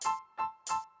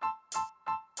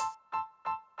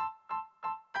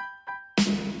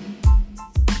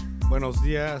Buenos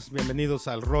dias, bienvenidos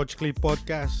al Roach Clip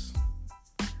Podcast.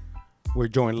 We're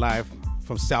joined live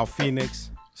from South Phoenix.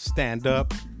 Stand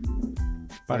up.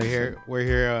 We're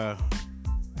here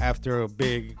after a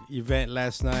big event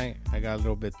last night. I got a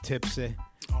little bit tipsy.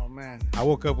 Oh man! I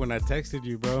woke up when I texted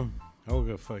you, bro. I woke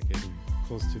up fucking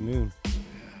close to noon.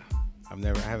 I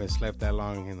haven't slept that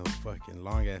long in a fucking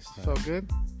long ass time. Felt good.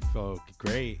 Felt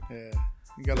great. Yeah.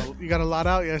 You got a lot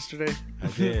out yesterday. I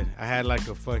did. I had like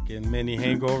a fucking mini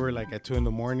hangover like at 2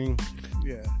 a.m.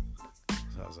 Yeah.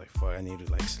 So I was like, fuck, I need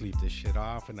to like sleep this shit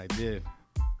off, and I did.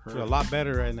 Feel a lot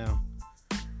better right now.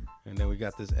 And then we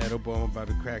got this edible I'm about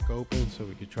to crack open so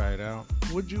we could try it out.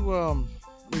 Would you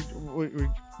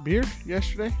beer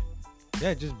yesterday?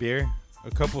 Yeah, just beer.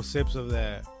 A couple sips of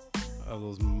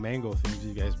those mango things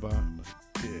you guys bought.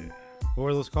 Yeah. What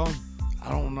were those called?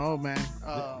 I don't know, man.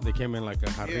 They came in like a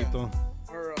jarrito.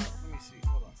 Or let me see.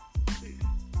 Hold on.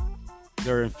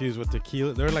 They're infused with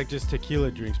tequila. They're like just tequila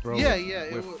drinks, bro.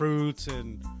 Yeah. With fruits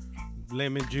and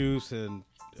lemon juice, and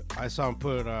I saw them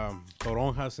put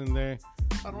toronjas in there.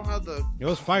 I don't have the. It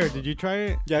was fire. Did you try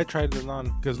it? Yeah, I tried the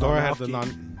non. Because Dora had the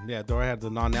Dora had the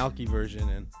non-alky version,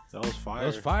 and that was fire. It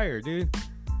was fire, dude.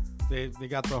 They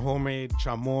got the homemade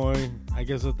chamoy. I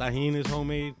guess the tajin is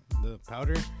homemade. The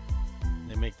powder.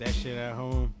 They make that shit at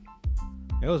home.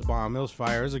 It was bomb. It was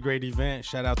fire. It was a great event.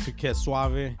 Shout out to Ket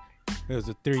Suave. It was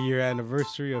the 3-year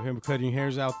anniversary of him cutting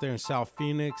hairs out there in South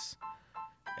Phoenix.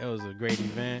 It was a great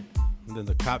event. And then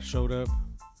the cops showed up.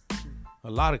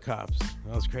 A lot of cops.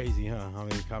 That was crazy, huh? How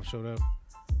many cops showed up?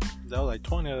 That was like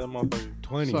 20 of them motherfuckers.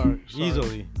 20. Sorry.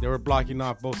 Easily. They were blocking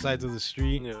off both sides of the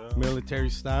street. Yeah. Military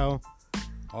style.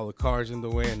 All the cars in the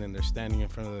way, and then they're standing in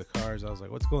front of the cars. I was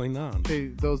like, what's going on?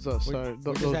 Hey, those We're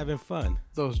just having fun.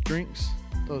 Those drinks.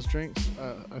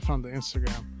 I found the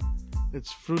Instagram.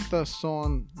 It's Fruta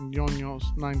Son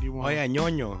Ñoños 91. Oh yeah,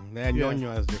 Ñoño. They had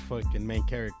Ñoño as their fucking main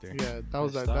character. Yeah, that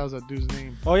was that dude's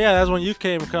name. Oh yeah, that's when you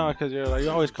came because you're like, you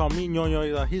always call me Ñoño.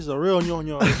 You're like, he's a real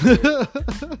Ñoño.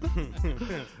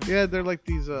 Yeah, they're like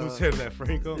these. Who said that,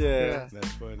 Franco? Yeah. That's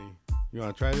funny. You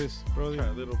want to try this, bro? Try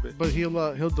a little bit. But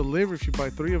he'll deliver if you buy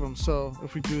 3 of them. So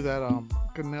if we do that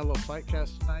Canelo fight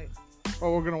cast tonight,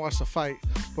 or we're gonna watch the fight,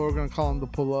 but we're gonna call him to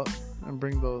pull up and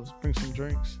bring some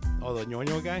drinks. Oh, the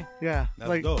Ñoño guy? Yeah, That's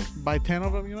like dope. buy 10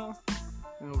 of them, and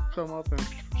he'll come up and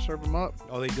serve them up.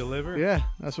 Oh, they deliver? Yeah,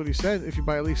 that's what he said. If you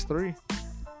buy at least 3.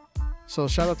 So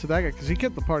shout out to that guy because he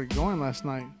kept the party going last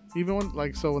night. Even when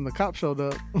when the cops showed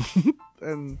up,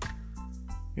 and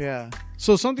yeah.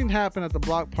 So something happened at the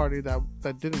block party that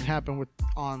didn't happen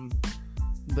on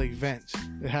the event.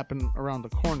 It happened around the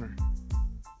corner,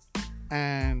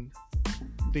 and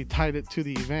they tied it to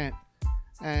the event.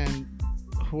 And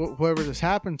whoever this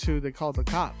happened to, they called the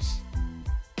cops.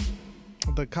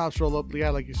 The cops roll up,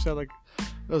 yeah, like you said, like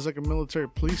it was like a military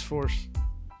police force.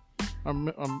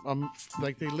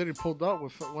 Like they literally pulled up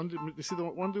with one dude. You see the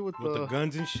one dude with the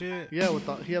guns and shit? Yeah,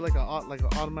 he had like an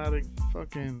automatic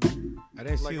fucking. I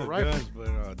didn't like see the rifle. guns,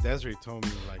 but Desiree told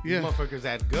me like these Yeah. motherfuckers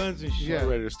had guns and shit. Yeah.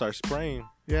 Ready to start spraying.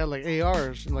 Yeah, like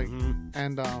ARs, and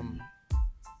Mm-hmm.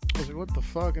 I was like, what the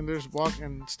fuck? And there's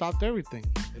and stopped everything.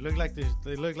 They look like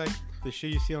the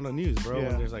shit you see on the news, bro. Yeah.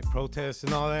 When there's like protests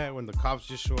and all that, when the cops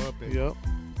just show up and Yep.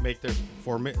 make they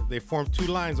form 2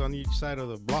 lines on each side of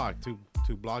the block to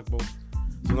block both,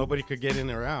 so nobody could get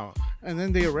in or out. And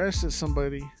then they arrested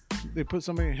somebody. They put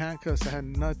somebody in handcuffs that had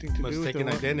nothing to do with Mistaken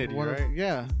identity, right?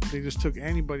 Yeah, they just took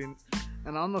anybody. And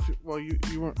I don't know if you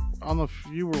weren't. I don't know if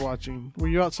you were watching. Were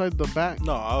you outside the back?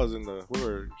 No, I was we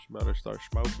were about to start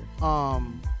smoking.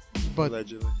 But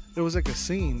Allegedly. it was like a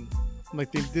scene.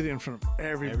 Like they did it in front of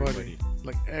everybody.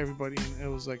 Like everybody, and it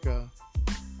was like it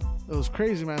was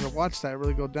crazy, man, to watch that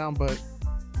really go down. But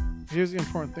here's the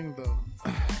important thing, though.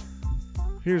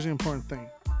 Here's the important thing.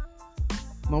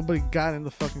 Nobody got in the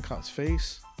fucking cop's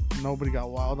face. Nobody got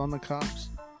wild on the cops.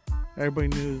 Everybody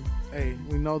knew, hey,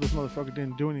 we know this motherfucker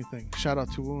didn't do anything. Shout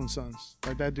out to Wu and Sons.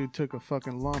 Like that dude took a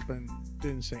fucking lump and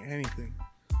didn't say anything.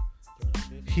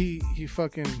 He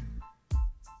fucking.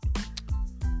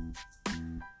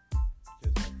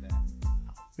 Just like that.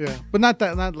 Yeah, but not like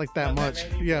that Not that much.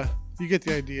 many? Yeah, you get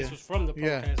the idea. This was from the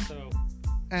Yeah. protest, so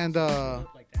And it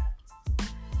looked like that.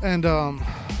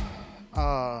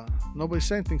 Nobody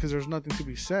said anything because there's nothing to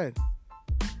be said.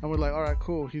 And we're like, all right,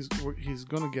 cool. He's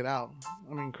gonna get out.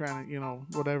 I mean, granted,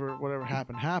 whatever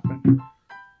happened.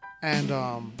 And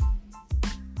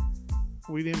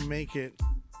we didn't make it.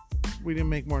 We didn't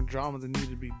make more drama than needed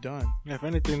to be done. If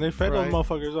anything, they fed Right. those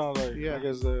motherfuckers on. Like, Yeah. I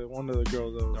guess one of the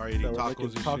girls Are eating that were tacos making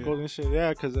and tacos and shit. Yeah,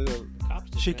 because The cops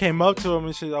just she messed came with up to him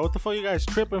and she's like, "What the fuck you guys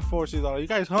tripping for?" She's like, "You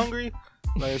guys hungry?"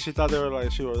 Like she thought they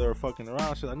were fucking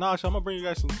around. She's like, nah, I'm gonna bring you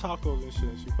guys some tacos and shit.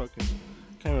 And she fucking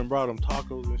came and brought them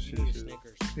tacos and shit.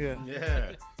 Snickers. Yeah.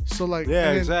 Yeah. So like, Yeah, and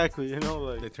then exactly. You know,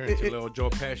 like They turned into little Joe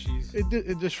Pesci's.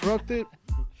 It disrupted,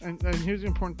 and here's the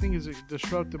important thing: is it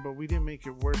disrupted, but we didn't make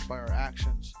it worse by our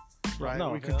actions, right? No,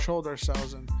 we yeah. controlled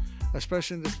ourselves, and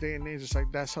especially in this day and age, it's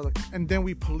like that's how. And then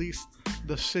we policed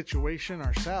the situation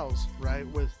ourselves, right?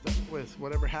 With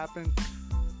whatever happened,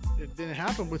 it didn't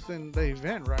happen within the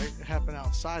event, right? It happened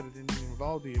outside. It didn't even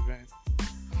involve the event.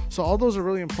 So all those are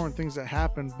really important things that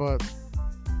happened, but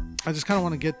I just kind of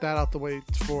want to get that out the way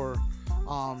for.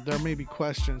 There may be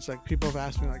questions like people have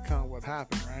asked me like kind of what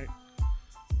happened, right?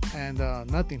 And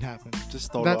nothing happened.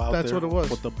 just throw it out that's there what it was.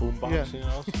 with the boombox, Yeah. you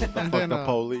know. With the And fuck then, the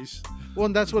police. Well,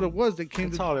 and that's what it was. They came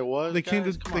That's to all it was. they came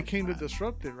guys. to Come they on. came to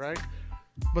disrupt it, right?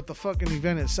 But the fucking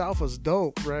event itself was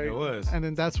dope, right? It was. And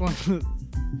then that's when can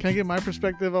I get my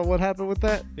perspective on what happened with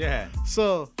that? Yeah.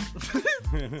 So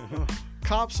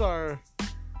cops are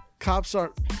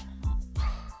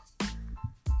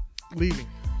leaving,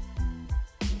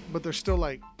 but they're still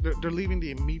like they're leaving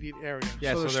the immediate area.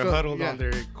 Yeah, so they're still, huddled yeah. on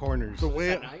their corners. The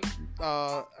way At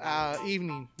night?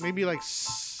 evening, maybe like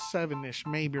 7ish,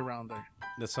 maybe around there.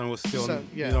 The sun was still, So,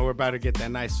 yeah. you know, we're about to get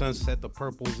that nice sunset, the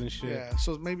purples and shit. Yeah,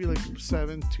 so maybe like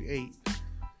 7 to 8.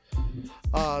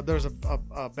 There's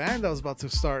a band that was about to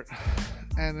start,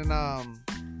 and then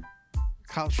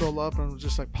cops roll up and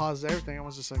just like pause everything. I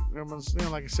was just like, everyone's, you know,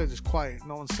 like I said, just quiet.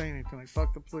 No one's saying anything. Like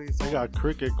fuck the police. They got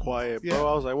cricket quiet, bro. Yeah.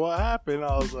 I was like, what happened?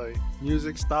 I was like,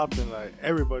 music stopped and like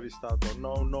everybody stopped.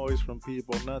 Though. No noise from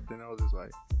people, nothing. I was just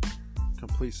like,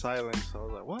 complete silence. I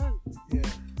was like, what? Yeah,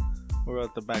 We're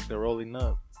at the back there rolling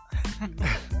up.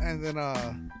 and then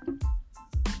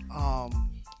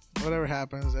whatever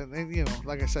happens, and you know,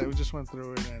 like I said, we just went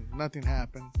through it and nothing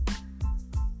happened.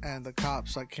 And the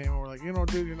cops like came and were like, you know,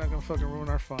 dude, you're not gonna fucking ruin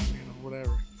our fun, you know,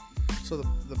 whatever. So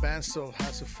the band still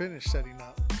has to finish setting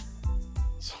up.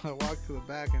 So I walked to the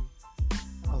back and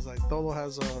I was like, Dolo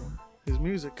has his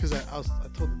music, because I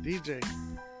told the DJ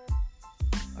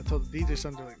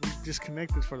something like we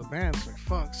disconnected for the band. It's like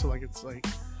fuck. So like it's like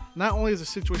not only is the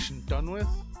situation done with,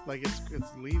 like it's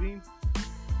leaving,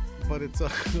 but it's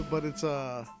like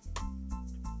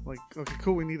okay,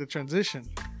 cool, we need a transition.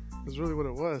 That's really what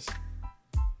it was.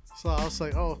 So I was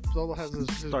like, oh, Dolo has his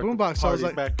Start the boombox. So I was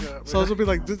party like, back up. so I was gonna be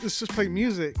like, let's just play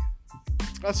music.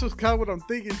 That's just kind of what I'm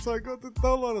thinking. So I go to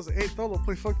Dolo and I was like, hey, Dolo,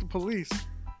 play Fuck the Police.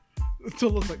 And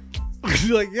Dolo's like,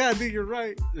 like, yeah, dude, you're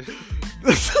right.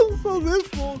 so this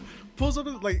fool pulls up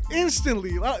and, like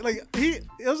instantly, like it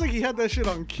was like he had that shit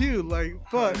on cue, like,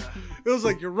 but it was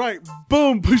like, you're right,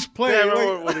 boom, push play. Yeah, like,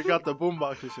 remember when he got the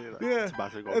boombox and shit? Like, Yeah. It's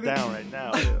about to go And then- down right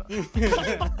now.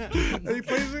 Yeah. and he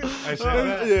plays it. I saw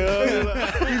that.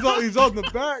 Yeah. He's on the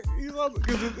back. He's on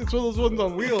because it's one of those ones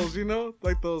on wheels, you know,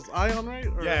 like those Ion, right?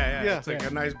 Or, Yeah. It's like a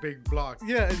nice big block.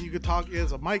 Yeah, and you could talk. It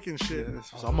has a mic and shit.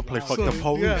 So I'm gonna play Fuck So, the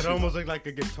Police. yeah. It almost looked like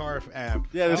a guitar amp.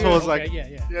 Yeah, this Oh, one was okay, like,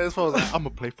 yeah. this one was like, I'm gonna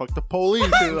play Fuck the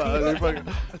Police. And, they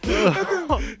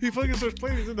fucking- He fucking starts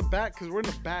playing. He's in the back because we're in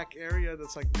the back area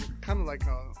that's like kind of like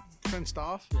fenced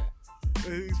off. Yeah.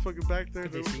 And he's fucking back there.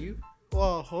 Did they see you?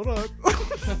 Well, hold on.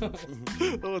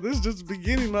 Oh, this is just the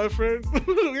beginning, my friend.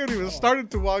 We haven't even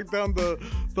started to walk down the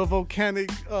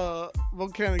volcanic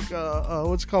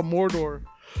what's it called, Mordor.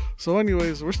 So,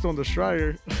 anyways, we're still in the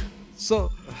Shire.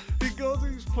 So he goes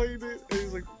and he's playing it, and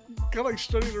he's like kind of like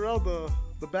strutting around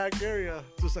the back area,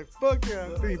 just like fuck yeah.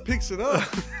 Then he picks it up.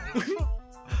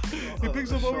 He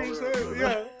picks up over his head,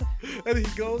 yeah. And he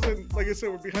goes and, like I said,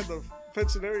 we're behind the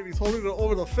fencing area, and he's holding it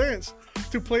over the fence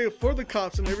to play it for the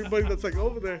cops and everybody that's like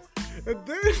over there. And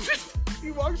then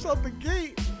he walks out the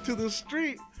gate to the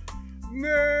street,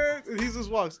 man, and he just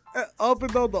walks up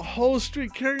and down the whole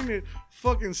street carrying it,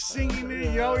 fucking singing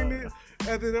it, yelling it.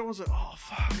 And then everyone's like, oh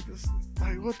fuck, this,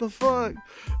 like what the fuck?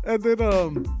 And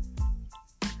then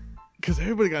because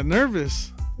everybody got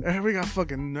nervous. Everybody got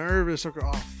fucking nervous. Like,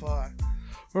 oh fuck.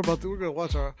 We're gonna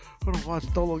watch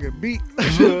Dolo get beat.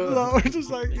 No, we're just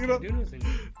like, you know, They can't do nothing.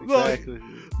 like, Exactly.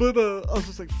 but I was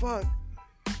just like, fuck.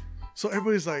 So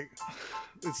everybody's like,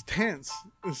 it's tense,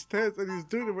 and he's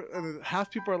doing it, and then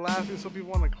half people are laughing, some people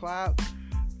want to clap,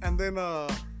 and then I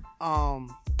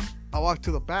walked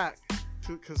to the back,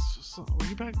 because were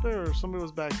you back there or somebody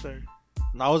was back there?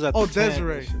 And I was at Oh, the tent.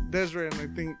 Desiree, and I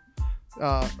think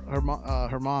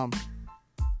her mom.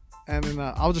 And then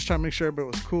I was just trying to make sure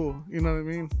everybody was cool. You know what I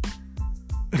mean?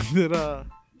 And then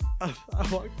I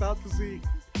walked out to see.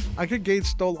 I could gauge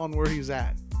Stoll on where he's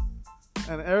at.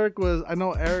 And Eric was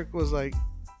like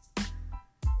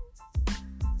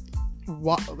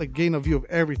like gain a view of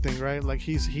everything, right? Like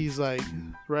he's like,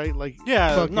 right, like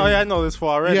Yeah, fucking- no, yeah, I know this fool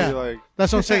already. Yeah. Like,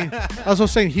 That's what I'm saying. That's what I'm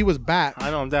saying. He was back. I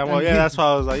know him damn well. And Yeah, he- that's why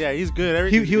I was like, yeah, he's good.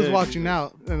 He Everything's was good. watching He's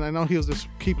out, and I know he was just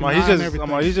keeping just- an he's eye on just,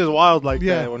 everything. he's just wild like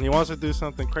Yeah. that. When he wants to do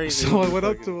something crazy, So he'll I just went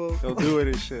up fucking- to him. He'll do it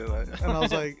and shit. Like, And I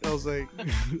was like,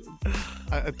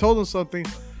 I told him something.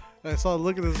 And I saw a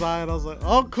look in his eye, and I was like,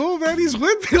 "Oh, cool, man, he's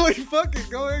with me. Like, fuck it,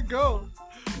 go ahead, go."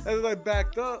 And then I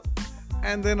backed up,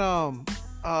 and then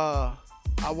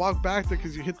I walked back there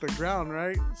because you hit the ground,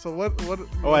 right? So what?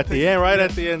 oh, at the end, right at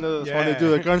the end of when they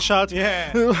do the gunshots.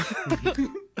 Yeah. And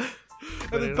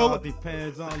But then it all Tolo,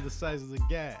 depends on the size of the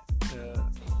gap.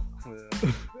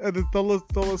 and then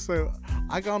Tolo said,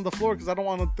 "I got on the floor because I don't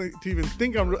want to even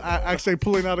think I'm actually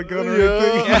pulling out a gun or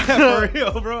anything." Yeah, for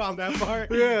real, bro, on that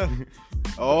part. Yeah.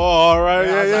 Oh, all right, I was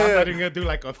yeah, like, I'm yeah. not even gonna do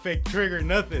like a fake trigger,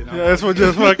 nothing. Yeah, that's what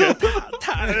just fucking.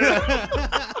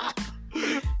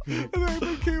 And then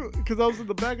they came because I was in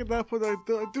the back at that point. They're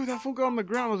like, "Dude, that fool got on the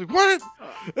ground." I was like, "What?"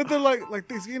 And they're like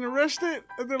he's getting arrested,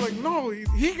 and they're like, "No,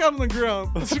 he got on the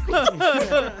ground." I was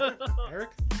like, Eric?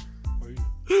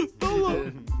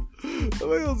 Tolo. I mean,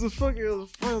 it was just fucking. It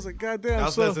was fun. I was like, "God damn!" That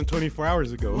was So, less than 24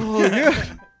 hours ago. oh yeah.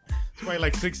 It's probably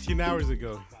like 16 hours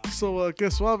ago. So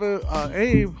guess what?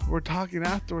 Abe, we're talking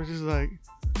afterwards. He's like,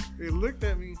 he looked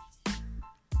at me,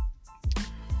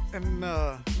 and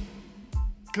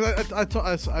cause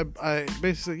I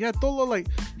basically said, yeah, Tolo, like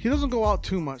he doesn't go out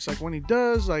too much. Like when he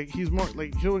does, like he's more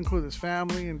like he'll include his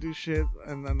family and do shit,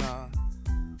 and then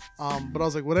but I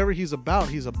was like, whatever he's about,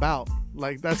 he's about.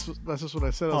 Like that's just what I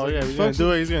said. I was Oh like, yeah, he's gonna "Fucks do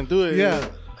with-" it. He's gonna do it. Yeah.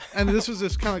 And this was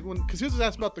just kind of like because he was just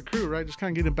asked about the crew, right? Just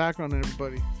kind of getting background on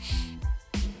everybody.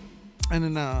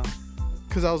 And then,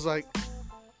 because I was like,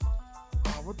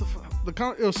 what the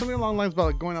fuck? It was something along the lines about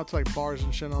like going out to like bars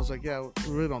and shit. And I was like, yeah,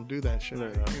 we really don't do that shit, Yeah.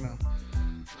 like, you know.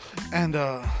 And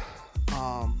I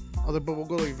was like, but we'll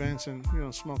go to events and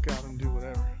smoke out and do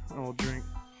whatever, and we'll drink.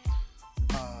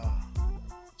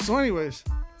 So, anyways,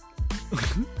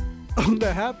 when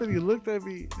that happened, he looked at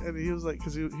me and he was like,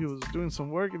 because he was doing some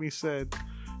work, and he's like,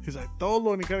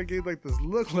 Tolo, and he kind of gave like this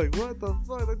look, like, what the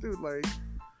fuck, that dude, like.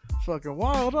 Fucking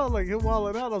wild out, like he'll wild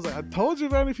it out. I was like, I told you,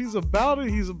 man, if he's about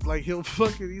it, he's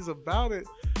about it.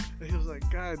 And he was like,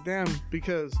 God damn,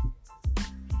 because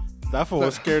That fool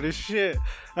was scared as shit.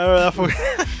 I remember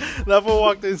that fool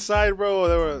walked inside, bro.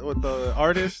 They were with the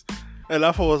artist, and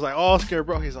that fool was like all scared,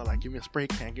 bro. He's all like, "Give me a spray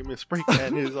can, give me a spray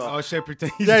can." He's like, Oh shit,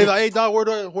 pretend. yeah, he's like, "Hey dog, where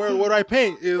do I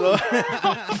paint?" You know?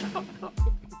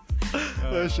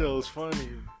 That shit was funny.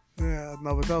 yeah,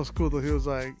 no, but that was cool though. He was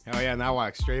like, Oh yeah, and I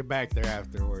walked straight back there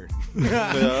afterward.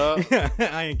 Yeah.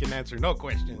 I ain't can answer no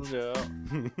questions. Yeah.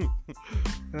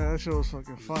 yeah, that shit was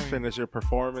fucking funny. Finish your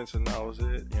performance, and that was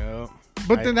it. Yo,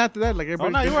 But then after that, like Oh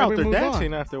everybody, no, you were out there everybody moved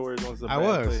dancing on. afterwards. Once the I band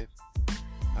was. played.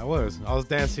 I was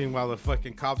dancing while the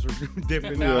fucking cops were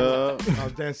dipping out. Yeah. I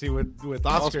was dancing with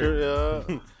Oscar.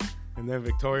 yeah. And then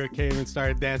Victoria came and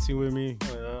started dancing with me.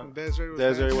 Yeah. Desiree was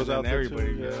Desiree dancing. was And out then there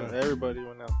everybody, too. yeah. Everybody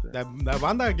went out there. That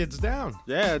banda gets down.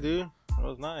 Yeah, dude. That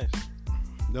was nice.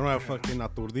 They don't have fucking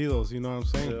aturdidos, you know what I'm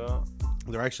saying? Yeah.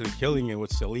 They're actually killing it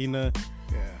with Selena.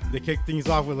 Yeah. They kicked things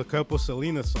off with a couple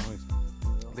Selena songs.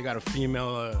 They got a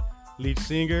female lead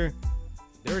singer.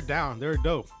 They were down. They were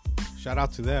dope. Shout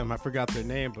out to them. I forgot their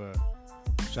name, but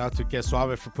shout out to Que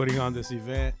Suave for putting on this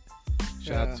event.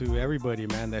 Shout out to everybody,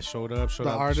 man, that showed up. Shout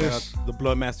The out artists. the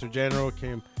Bloodmaster General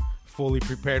came fully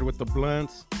prepared with the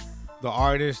blunts. The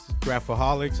artists,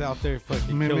 Graphaholics out there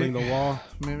fucking Mimic. killing the wall.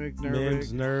 Mimic,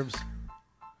 Mims, Nervic, Nerves.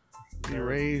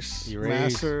 Erase, Erase.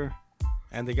 Master.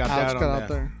 And they got Alex that got on out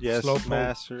that. there. Yes, Slowpoke,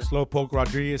 Master. Slowpoke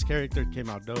Rodriguez character came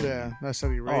out dope. Yeah, that's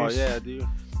that Erase. Oh yeah, dude.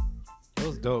 It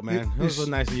was dope, man. It was a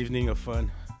nice evening of fun.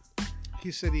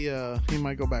 He said he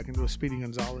might go back and do a Speedy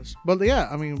Gonzalez. But yeah,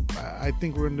 I mean, I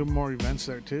think we're gonna do more events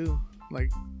there too.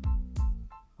 Like,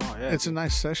 Oh yeah. it's a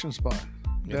nice session spot.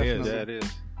 It is. Yeah, it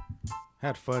is.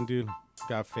 Had fun, dude.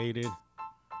 Got faded.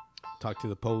 Talked to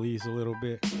the police a little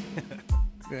bit.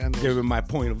 Yeah, and Give him my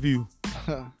point of view.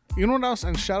 you know what else?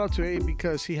 And shout out to Abe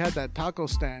because he had that taco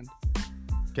stand.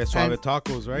 Que Suave And-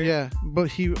 Tacos, right? Yeah, but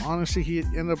he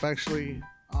ended up actually.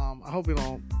 I hope you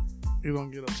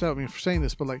don't get upset with me for saying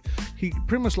this, but like he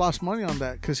pretty much lost money on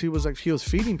that because he was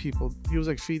feeding people. He was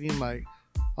like feeding like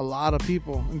a lot of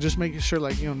people and just making sure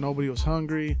like nobody was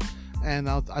hungry. And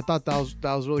I thought that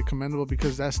was really commendable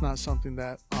because that's not something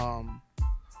that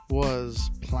was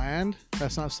planned.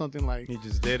 That's not something like He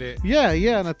just did it. yeah,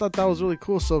 and I thought that was really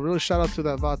cool. So really shout out to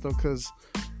that vato because,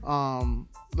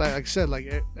 like I said,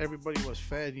 like everybody was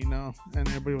fed, and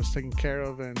everybody was taken care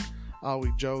of, and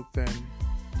we joked and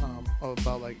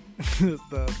about like the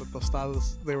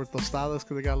tostadas. They were tostadas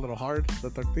because they got a little hard, the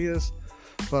tortillas.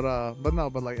 But no,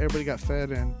 but like everybody got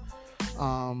fed, and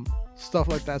stuff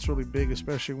like that's really big,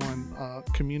 especially when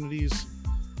communities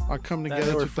are coming That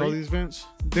together they were to throw free? these events.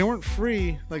 They weren't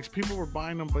free, like people were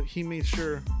buying them, but he made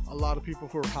sure a lot of people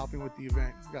who were helping with the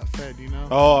event got fed. You know?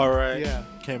 Oh, all right. Yeah.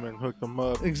 Came and hooked them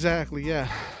up. Exactly, yeah.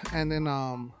 And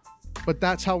then but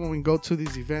that's how when we go to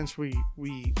these events when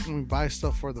we buy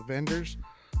stuff for the vendors,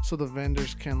 so the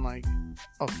vendors can like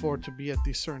afford to be at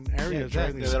these certain areas, exactly.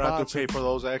 right? They These don't have spots. to pay for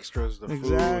those extras, the food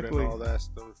Exactly. and all that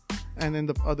stuff. And then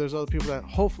there's other people that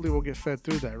hopefully will get fed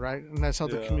through that, right? And that's how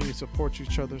the Yeah. community supports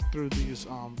each other through these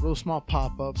real small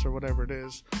pop-ups or whatever it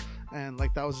is. And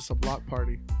like that was just a block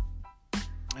party.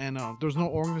 And there's no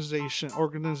organization,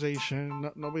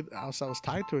 nobody else that was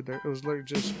tied to it. There, it was literally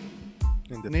just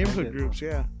neighborhood groups,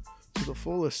 yeah, to the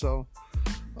fullest. So,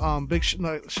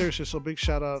 seriously, so big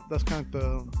shout out. That's kind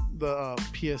of the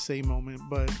PSA moment,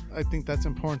 but I think that's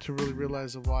important to really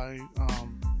realize of why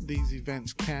these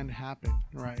events can happen,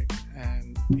 right?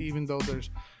 And even though there's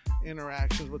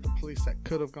interactions with the police that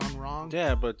could have gone wrong,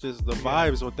 Yeah, but just the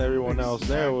vibes with everyone else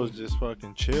there was just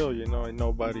fucking chill, you know, and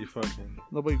nobody fucking,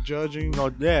 nobody judging.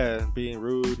 being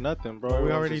rude, nothing, bro. Well, we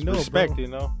Everyone already just know, respect, bro. you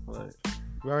know, like,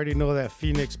 We already know that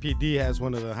Phoenix PD has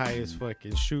one of the highest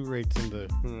fucking shoot rates in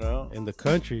the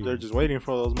country. they're just waiting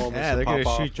for those moments. Yeah, to they're pop gonna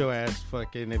off. shoot your ass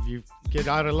fucking if you get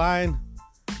out of line.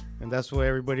 And that's what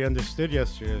everybody understood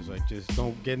yesterday. It's like, just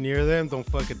don't get near them, don't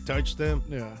fucking touch them.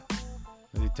 Yeah,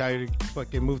 And they tell you to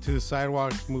fucking move to the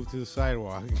sidewalk,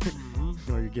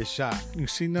 or you get shot. you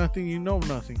see nothing, you know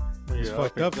nothing. It's Yeah,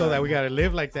 fucked up though that we gotta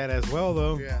live like that as well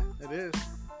though. Yeah, it is.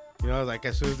 You know, like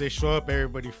as soon as they show up,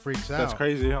 everybody freaks out. That's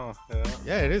crazy, huh? Yeah.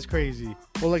 Yeah, it is crazy.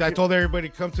 Well, like I told everybody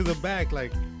come to the back,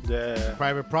 like Yeah.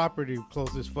 private property,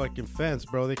 close this fucking fence,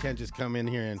 bro. They can't just come in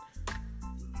here and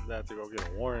They have to go get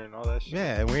a warrant and all that shit.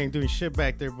 yeah, we ain't doing shit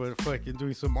back there, but fucking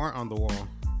doing some art on the wall,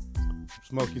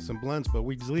 smoking some blunts, but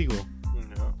weed's legal.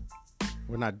 Yeah.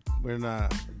 We're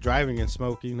not driving and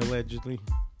smoking allegedly.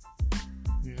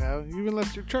 you even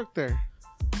left your truck there.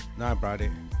 No, I brought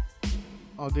it.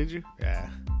 Oh, did you? Yeah.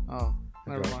 Oh, I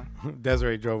never drove- mind.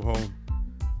 Desiree drove home,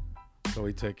 so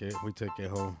we took it. We took it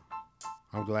home.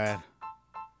 I'm glad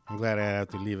I didn't have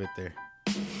to leave it there.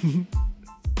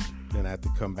 Then I have to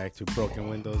come back to broken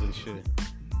windows and shit.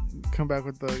 Come back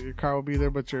with your car will be there,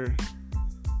 but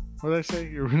what did I say?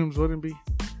 Your rims wouldn't be.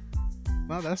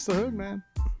 No, that's the hood, man.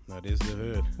 That is the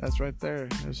hood. That's right there.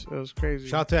 It was crazy.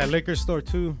 Shout out to that liquor store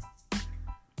too.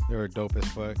 They were dope as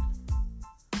fuck.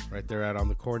 Right there out on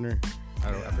the corner.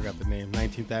 I forgot the name.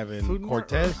 19th Avenue Food and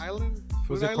Cortez. Island?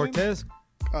 Was Food it Island? Cortez?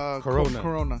 Corona.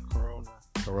 Corona.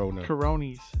 Corona.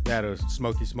 Coronis. They had a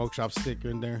Smoky Smoke Shop sticker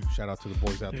in there. Shout out to the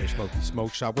boys out there, Smoky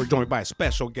Smoke Shop. We're joined by a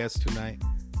special guest tonight,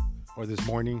 or this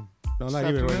morning. No, not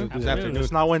even afternoon? this afternoon.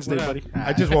 It's not Wednesday, What up? buddy.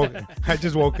 I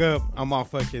just woke up. I'm all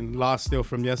fucking lost still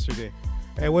from yesterday.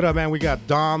 Hey, what up, man? We got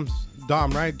Dom,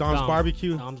 right? Dom's Dom.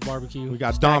 Barbecue. Dom's Barbecue. We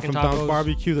got Dom Stacking from Dom's tacos.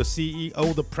 Barbecue, the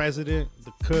CEO, the president,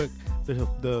 the cook,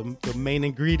 the main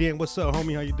ingredient. What's up,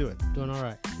 homie? How you doing? Doing all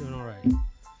right. Doing all right.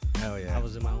 Hell yeah. I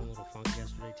was in my own little funk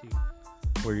yesterday too.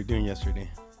 What were you doing yesterday?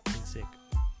 Being sick.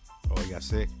 Oh, you got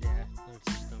sick. Yeah. There was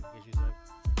some stomach issues.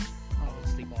 I was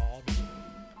asleep all day.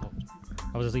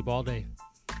 I was asleep all day.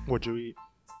 What'd you eat?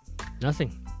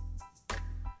 Nothing. I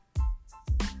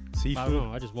don't Seafood.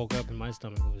 know. I just woke up and my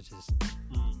stomach was just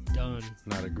done.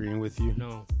 Not agreeing with you.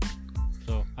 No.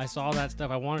 So I saw that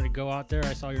stuff. I wanted to go out there.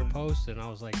 I saw your post and I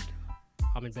was like,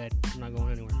 I'm in bed. I'm not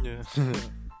going anywhere. Yeah.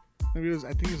 Maybe I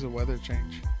think it was a weather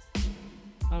change.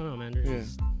 I don't know, man. There's Yeah.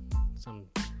 just some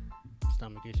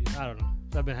stomach issues. I don't know.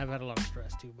 I've had a lot of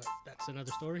stress too, but that's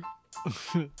another story.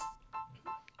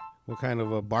 What kind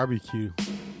of a barbecue?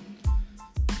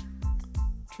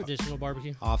 Traditional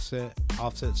barbecue. Offset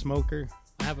smoker.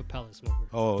 I have a pellet smoker.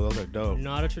 Oh, those are dope.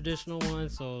 Not a traditional one,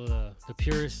 so the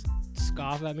purists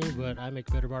scoff at me, but I make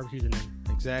better barbecue than them.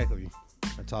 Exactly.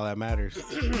 That's all that matters.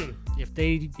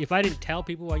 If I didn't tell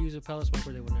people I use a pellet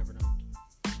smoker, they would never know.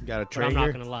 You got a But I'm not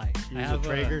Traeger. gonna lie. You I use a have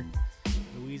Traeger.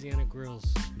 Louisiana Grills.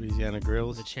 Louisiana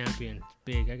Grills. The champion. It's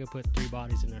big. I could put 3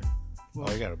 bodies in there. Oh,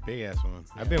 you got a big ass one.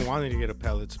 I've been wanting to get a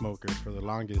pellet smoker for the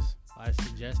longest. I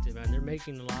suggest it, man. They're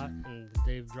making a lot, and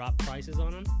they've dropped prices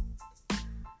on them.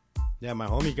 Yeah, my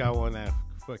homie got one at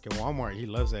fucking Walmart. He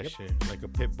loves that Yep. shit. Like a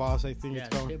Pit Boss, I think Yeah,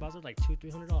 it's called. the bottles are like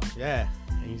 $200-$300. Yeah.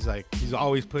 And he's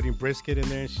always putting brisket in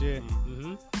there and shit.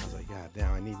 Mm-hmm. I was like, God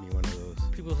damn, I need me one of those.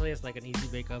 People say it's like an easy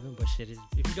bake oven, but shit,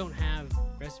 if you don't have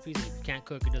recipes and if you can't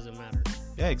cook, it doesn't matter.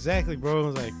 Yeah, exactly, bro.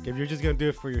 It's like, if you're just gonna do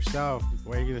it for yourself,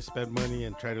 why are you gonna spend money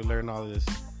and try to learn all this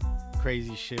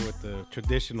crazy shit with the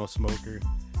traditional smoker?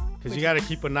 Because you gotta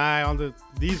keep an eye on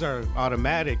these are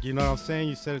automatic, you know what I'm saying?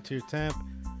 You set it to your temp,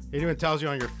 It even tells you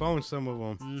on your phone some of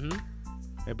them. Mm-hmm.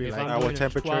 It'd be If like, I'm what doing a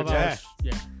temperature 12 it's at? hours,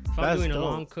 yeah. If I'm That's doing a dope.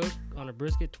 long cook on a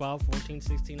brisket, 12, 14,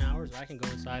 16 hours, I can go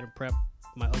inside and prep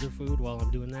my other food while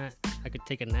I'm doing that. I could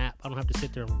take a nap. I don't have to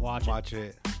sit there and watch watch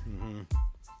it.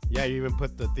 Yeah, you even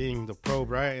put the probe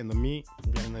right in the meat,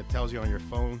 and it tells you on your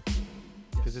phone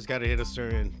because it's got to hit a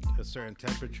certain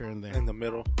temperature in there. In the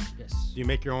middle. it. Yes. Do you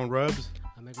make your own rubs?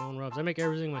 I make my own rubs. I make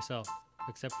everything myself,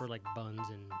 except for like buns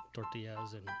and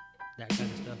tortillas and that kind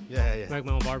of stuff. Yeah, I yeah. make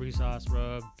my own barbecue sauce,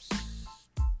 rubs,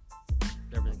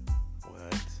 everything.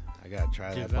 What? I gotta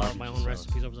try that. Developed my barbecue own sauce.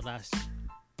 recipes over the last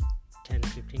 10 to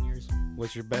 15 years.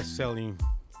 What's your best selling?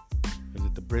 Is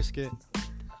it the brisket?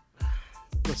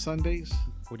 The Sundays.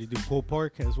 What do you do? Pulled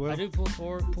pork as well? I do pulled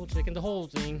pork, pulled chicken, the whole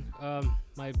thing.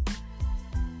 My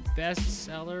best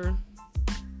seller,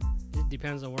 it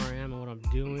depends on where I am and what I'm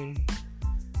doing.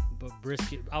 But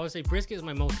brisket, I would say brisket is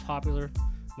my most popular.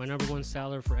 My number one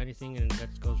seller for anything, and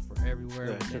that goes for everywhere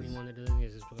Yeah, with it is. anyone that does it,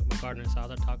 is my garden and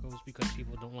salad tacos, because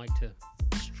people don't like to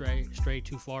stray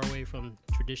too far away from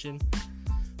tradition.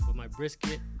 But my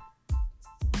brisket,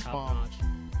 top Bomb. notch.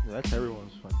 Yeah, that's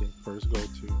everyone's, I think, first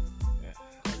go-to.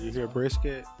 Yeah. You hear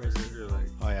brisket, you're like,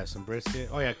 Oh yeah, some brisket.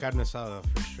 Oh yeah, carne asada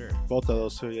for sure. both of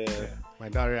those two, yeah. My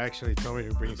daughter actually told me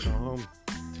to bring some home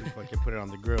to fucking put it on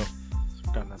the grill.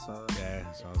 Carne asada.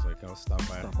 Yeah, so I was like, I'll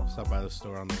stop by the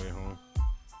store on the way home.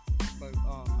 But,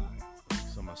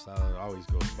 So my salad always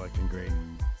goes fucking great.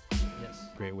 Yes.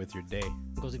 Great with your day.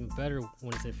 It goes even better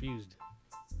when it's infused.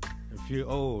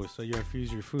 So you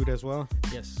infuse your food as well?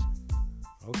 Yes.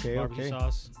 Okay, Barbecue okay.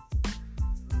 sauce.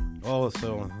 Oh,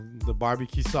 so the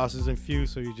barbecue sauce is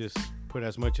infused, so you just put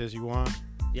as much as you want.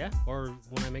 Yeah. Or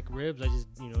when I make ribs, I just,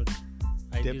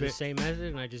 I Dip do the it. same method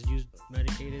and I just use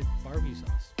medicated barbecue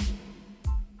sauce.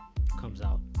 Comes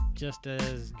out just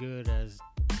as good as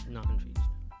not infused.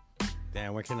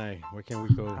 Damn, where can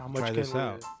we go How much try this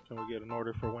out? can we get an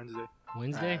order for Wednesday?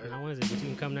 Wednesday? Alright. Not Wednesday, but you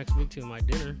can come next week to my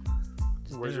dinner.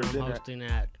 This Where's dinner your I'm dinner at? hosting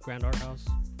at Grand Art House.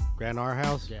 Grand Art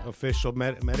House? Yeah. Official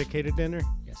medicated dinner?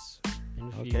 Yes.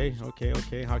 Okay, Infused.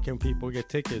 okay. How can people get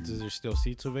tickets? Is there still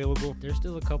seats available? There's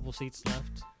still a couple seats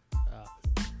left.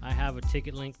 I have a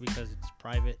ticket link because it's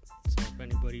private. So if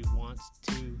anybody wants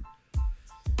to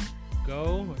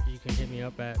go, you can hit me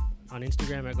up on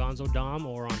Instagram at Gonzo Dom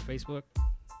or on Facebook,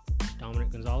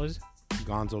 Dominic Gonzalez.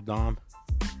 Gonzo Dom.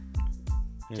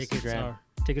 Instagram.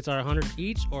 Tickets are 100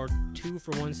 each or 2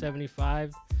 for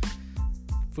 175.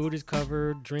 Food is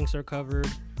covered, drinks are covered.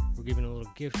 We're giving a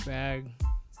little gift bag.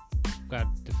 Got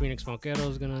the Phoenix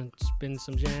Funkeros gonna spin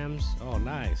some jams. Oh,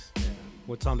 nice.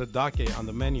 What's on the docket, on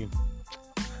the menu?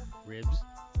 Ribs,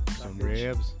 Some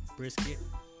ribs. brisket,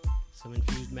 some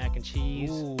infused mac and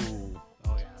cheese. Ooh.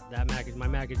 Oh yeah, my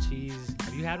mac and cheese.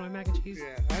 Have you had my mac and cheese?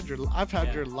 yeah, I've had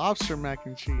Yeah. your lobster mac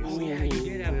and cheese. Oh yeah, you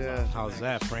did have Yeah. lobster How's mac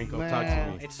that, and Franco? Man. Talk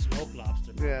to cheese. me. It's smoked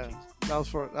lobster mac Yeah. and cheese.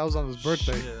 That was on his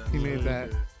birthday. Yeah, He that's made really that.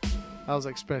 good. That was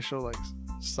like special, like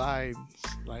sides,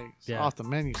 like Yeah. off the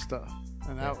menu stuff,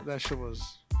 and Yeah. that shit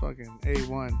was fucking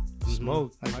A1.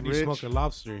 Smoke. Like How do you rich. smoke a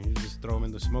lobster? You just throw them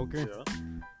in the smoker? Yeah.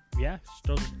 Yeah, just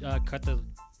throw cut the,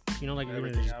 like you're gonna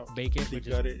Everything just out. bake it, but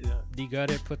just Degut it, yeah. degut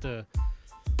it,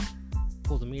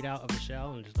 pull the meat out of the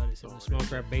shell and just let it sit in the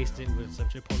smoker. I baste it with some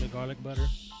chipotle garlic butter.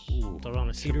 Ooh. Throw it on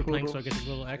a cedar plank so Chipotle. it gets a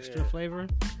little extra Yeah. flavor.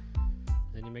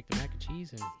 Then you make the mac and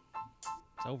cheese and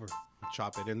it's over.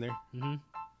 Chop it in there. Mm-hmm.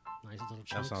 Nice little That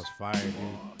chunks. sounds fire,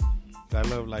 dude. I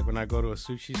love, like, when I go to a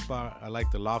sushi spot, I like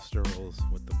the lobster rolls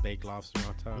with the baked lobster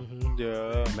on top. Mm-hmm.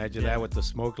 Yeah. Imagine Yeah. that with the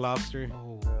smoked lobster.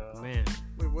 Oh Yeah. man,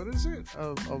 Wait, what is it?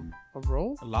 A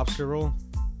roll? A lobster roll?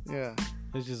 Yeah.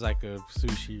 It's just like a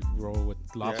sushi roll with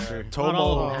lobster. Yeah. not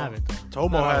all of Tomo, them have it though.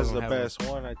 Tomo Not all has of the them have it. best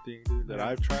one, I think, dude, that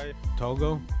I've tried.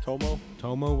 Togo? Tomo.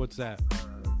 Tomo? What's that?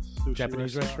 Sushi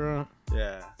Japanese restaurant?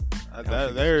 Yeah. think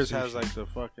That, theirs it's has sushi. like the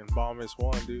fucking bombest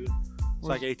one, dude. It's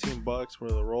like $18 for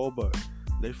the roll, but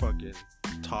they fucking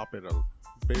top it a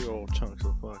big old chunks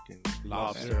of fucking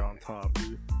lobster Yeah. on top,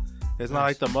 dude. It's not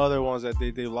like the other ones that they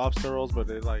do lobster rolls, but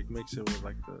they like mix it with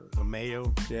like The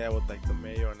mayo? with like the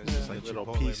mayo and it's just Yeah. like The little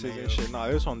Chipotle pieces mayo. and shit.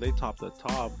 No, this one they top the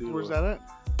top, dude. Where's with, that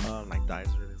at? Like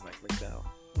Dizer and like McDowell.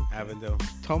 Avondale.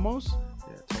 Tomos?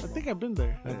 Yeah, I Tomo. think I've been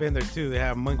there. I've been there too. They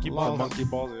have monkey A lot balls. of monkey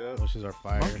balls, yeah. Which is our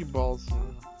fire. Monkey balls.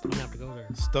 I'm gonna have to go there.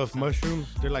 Stuffed mushrooms.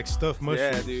 They're like stuffed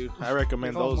mushrooms. Yeah, dude. I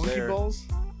recommend Oh, those monkey there. balls?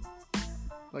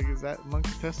 Like, is that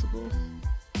monkey testicles?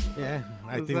 Yeah,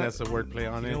 I Is think that- that's a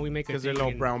wordplay on You it. know, we make a because they're thing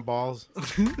little in- brown balls.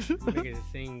 We make it a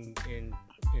thing in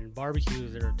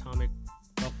barbecues. They're atomic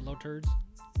buffalo turds.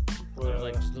 They're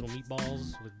like just little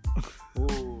meatballs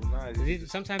with. Ooh, nice.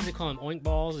 Sometimes they call them oink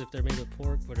balls if they're made with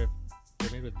pork, but if they're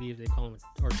They're made with beef. They call them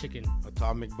or chicken.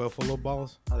 Atomic buffalo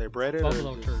balls. Are they breaded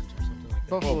Buffalo or turds just, or something like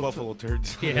that. Oh, buffalo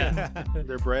turds. Yeah.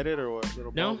 they're breaded or what?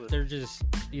 Little No, balls or- they're just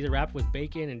either wrapped with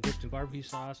bacon and dipped in barbecue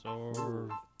sauce or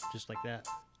just like that.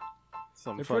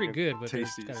 Some They're pretty fucking good, but they're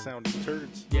tasty kinda- sounding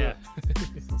turds. Yeah.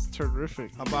 It's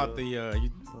terrific. How about the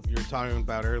you were talking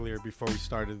about earlier before we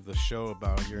started the show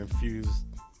about your infused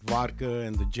vodka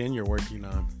and the gin you're working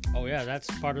on? Oh yeah, that's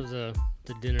part of the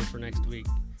dinner for next week.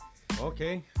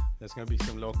 Okay, that's gonna be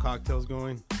some little cocktails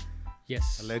going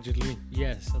Yes. allegedly.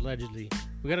 Yes, allegedly.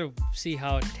 We gotta see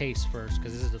how it tastes first,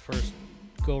 because this is the first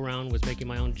go round was making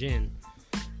my own gin,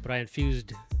 but I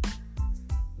infused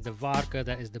the vodka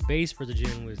that is the base for the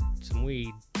gin with some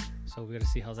weed, so we gotta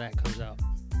see how that comes out.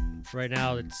 Right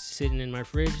now, it's sitting in my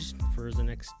fridge for the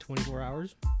next 24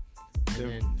 hours, and The-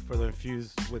 then for the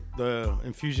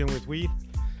infusion with weed.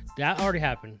 that already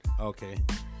happened. Okay,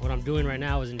 What I'm doing right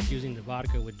now is infusing the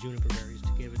vodka with juniper berries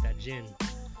to give it that gin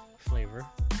flavor.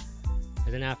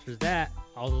 And then after that,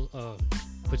 I'll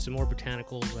put some more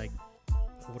botanicals, like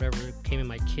whatever came in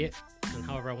my kit and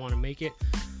however I want to make it.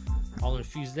 I'll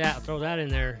infuse that, I'll throw that in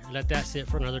there, and let that sit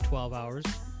for another 12 hours.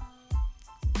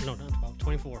 No, not 12,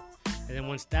 24. And then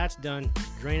once that's done,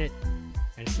 drain it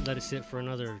and let it sit for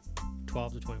another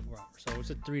 12 to 24 hours. So it's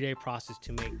a 3-day process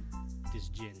to make this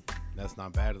gin. that's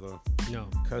not bad though. No,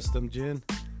 Custom gin.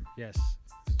 yes.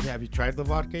 Have you tried the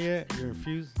vodka yet? You're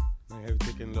infused. Like, have you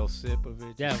taken a little sip of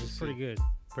it? Yeah, just it was to pretty see? good.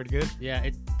 Pretty good. Yeah,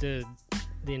 the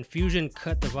infusion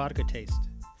cut the vodka taste.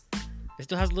 It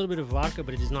still has a little bit of vodka,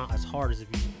 but it is not as hard as if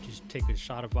you just take a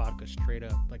shot of vodka straight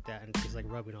up like that, and it tastes like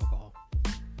rubbing alcohol.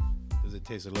 Does it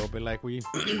taste a little bit like weed?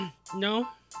 No,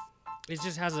 it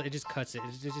just has it just cuts it.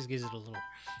 It just gives it a little.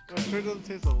 I'm sure it doesn't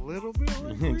taste a little bit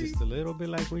like weed. Just a little bit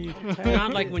like weed.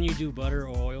 Not like when you do butter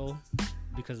or oil,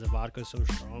 because the vodka is so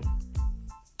strong.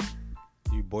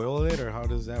 Do you boil it or how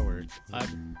does that work?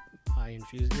 I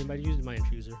infuse it. Anybody used my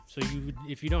infuser? So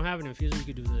if you don't have an infuser, you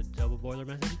could do the double boiler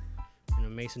method in a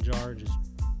mason jar and just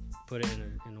put it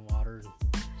in the water.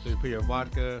 So you put your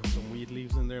vodka, some weed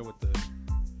leaves in there with the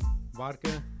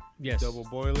vodka. Yes. Double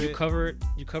boil You it. cover it.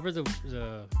 You cover the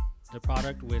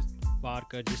product with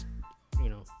vodka. Just you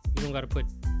don't got to put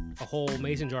a whole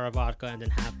mason jar of vodka and then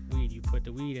half weed. You put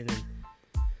the weed and then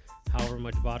however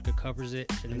much vodka covers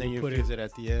it, And then you infuse it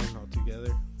at the end all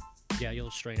together. Yeah,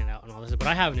 you'll strain it out and all this. But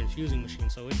I have an infusing machine,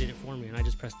 so it did it for me, and I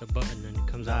just pressed the button and it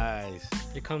comes out. Nice.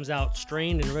 It comes out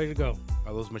strained and ready to go.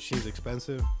 Are those machines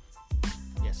expensive?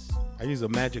 Yes. I use a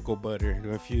magical butter to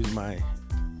infuse my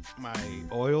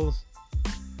oils.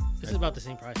 This is about the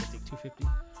same price. I think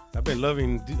 $250. I've been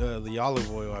loving the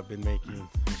olive oil I've been making.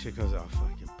 This shit comes out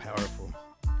fucking powerful.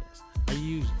 Yes. I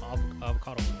use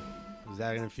avocado oil. Is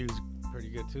that infused pretty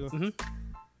good too? Mm-hmm.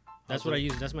 That's what I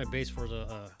use. That's my base for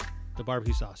the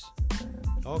barbecue sauce.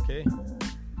 Okay.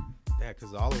 Yeah,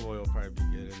 because the olive oil will probably be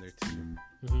good in there too.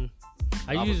 Mm-hmm.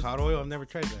 I use. Avocado oil? I've never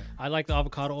tried that. I like the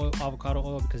avocado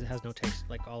oil because it has no taste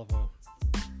like olive oil,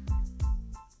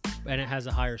 and it has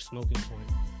a higher smoking point.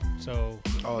 So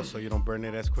Oh, so you don't burn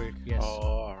it as quick? yes, Oh,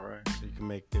 all right. So you can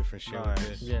make different shit Nice.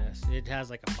 with it. yes, it has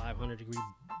like a 500-degree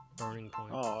burning point.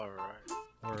 Oh, all right.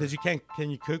 Or- Because can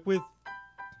you cook with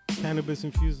cannabis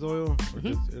infused oil? Or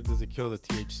Mhm. does it kill the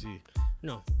THC?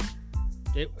 no,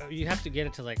 you have to get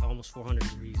it to like almost 400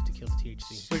 degrees to kill the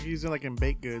THC. It's like using like in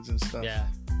baked goods and stuff. Yeah,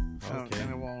 Okay.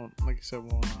 And it won't, like you said,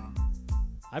 won't.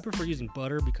 I prefer using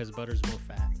butter because butter is more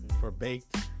fat. For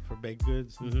baked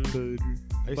goods. Mm-hmm. Butter. I used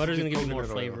to Butter's do gonna give you more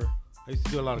coconut oil. flavor. I used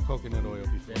to do a lot of coconut oil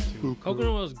before Yeah. too. Coconut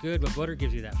oil is good, but butter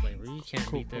gives you that flavor. You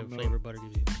can't beat the Coconut. flavor butter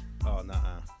gives you. Oh,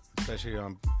 nah. Especially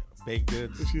on baked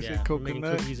goods. If you Yeah, say we're making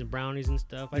coconut, cookies and brownies and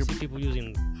stuff. I Your- see people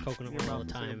using coconut your oil all the mouth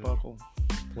is like a time. butthole.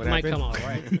 What It might happened? come out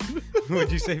right.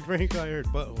 What'd you say, Frank? I heard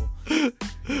butthole.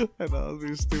 I know, I was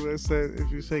being stupid. I said, if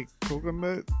you say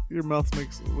coconut, your mouth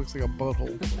looks like a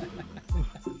butthole.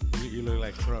 You look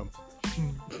like Trump.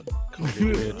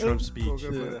 Yeah, Trump speech.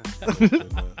 Coconut.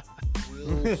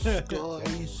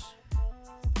 Guys.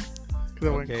 'Cause I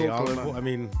went Okay,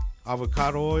 coconut.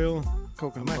 avocado oil. I might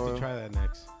Coconut have to oil. try that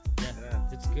next. Yeah,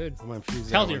 it's good. I'm gonna infuse It's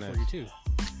that healthier one for you next. too.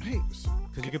 Hey,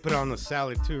 Because you can put it on the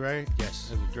salad too, right?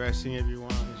 Yes. As a dressing if you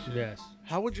want. And shit. Yes.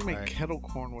 how would you make Alright. kettle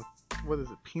corn with, what is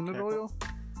it, peanut Kettle. oil?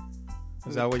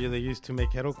 Is that what they use to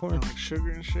make kettle corn? And like sugar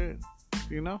and shit?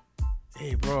 Do you know?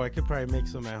 Hey, bro, I could probably make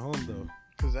some at home though.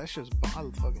 Because that shit's, I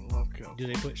fucking love kettle. Do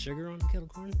they put sugar on the kettle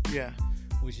corn? Yeah.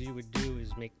 What you would do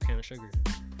is make a can of sugar.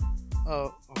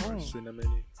 Oh, Or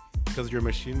cinnamon. Does your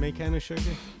machine make can of sugar?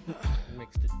 It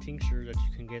makes the tincture that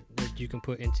you can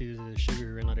put into the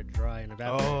sugar and let it dry and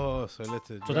evaporate. Oh, so let's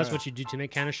it So that's dry. what you do to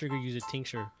make can of sugar. Use a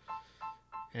tincture,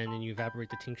 and then you evaporate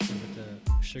the tincture with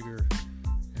the sugar.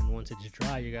 And then once it's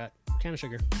dry, you got can of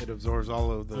sugar. It absorbs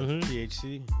all of the Mhm.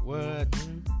 THC. What?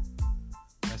 Mhm.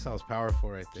 That sounds powerful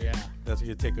right there. Yeah. That's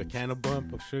you take a can of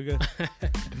bump of sugar.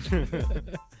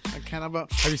 I kind of.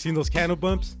 Have you seen those can of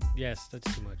bumps? Yes,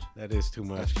 that's too much. That is too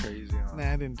much. That's crazy. Huh?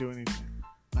 Nah, I didn't do anything.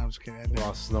 No, I'm just kidding. I didn't. We're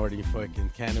all snorting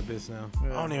fucking cannabis now. Yeah.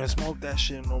 I don't even smoke that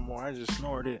shit no more. I just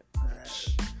snort it.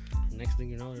 Next thing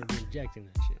you know, they're injecting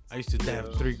that shit. I used to dab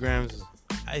Yeah. 3 grams.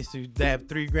 I used to dab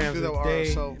 3 grams Do that a with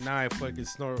day. RSO. Now I fucking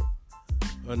snort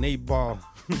an 8 ball.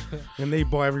 An 8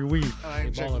 ball every week. I They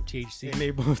inject, ball up THC. An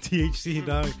 8 ball of THC,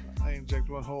 dog. I inject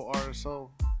one whole RSO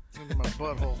into my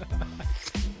butthole.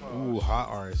 Ooh, hot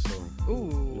RSO.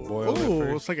 Ooh, boil it ooh,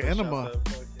 first. it's like an enema.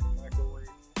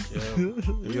 Yeah. If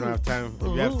you don't have time, if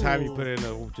you have time, you put it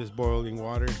in just boiling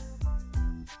water.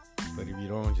 But if you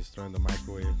don't, just throw it in the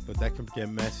microwave. But that can get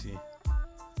messy.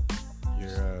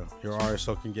 Your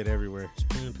RSO can get everywhere. Just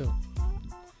put in a pill.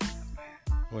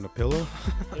 On a pillow?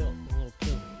 A little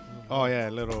pill. Oh yeah,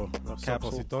 a little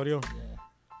capsule. suppositorio.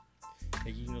 Yeah.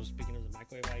 Hey, you know, speaking of the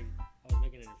microwave, I was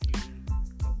making an infusion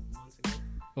a couple months ago.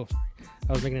 Oh, sorry.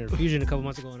 I was making an infusion a couple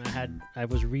months ago, and I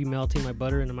was remelting my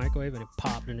butter in the microwave, and it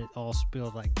popped, and it all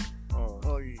spilled like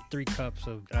Oh, yeah. 3 cups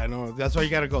of, I know. That's why you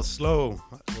gotta go slow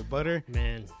with butter.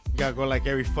 man. You gotta go like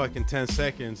every fucking 10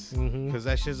 seconds. Mhm. Cause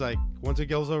that shit's like, once it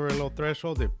goes over a low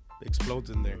threshold, it explodes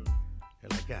in there. You're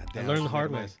like, God I damn. learned the it's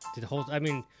hard made a way. mess. The whole, I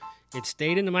mean, it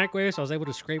stayed in the microwave, so I was able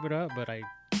to scrape it up, but I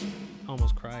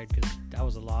almost cried because that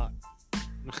was a lot.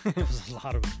 That was a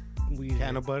lot of weed.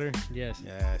 Can of butter? Yes.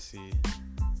 Yeah, I see.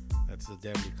 That's a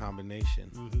deadly combination.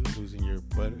 Mhm. Losing your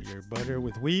butter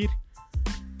with weed.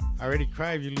 I already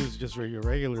cried if you lose just your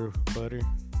regular butter.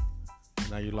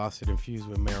 Now you lost it infused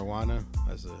with marijuana.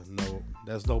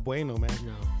 That's no bueno, man.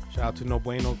 No. Shout out to No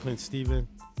Bueno, Clint Steven.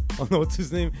 Oh no, what's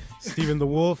his name? Steven the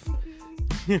Wolf.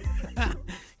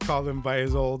 Call him by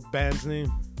his old band's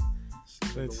name.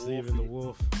 Clint Steven the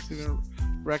Wolf. Steven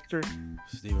Rector.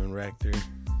 Steven Rector.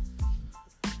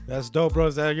 That's dope, bro.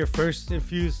 Is that your first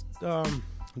infused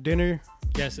dinner?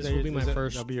 Yes, this will be my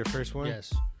first. That'll be your first one?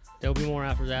 Yes. There'll be more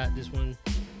after that. This one,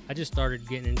 I just started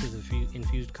getting into the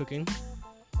infused cooking.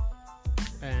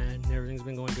 And everything's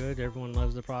been going good. Everyone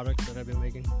loves the products that I've been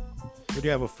making. Would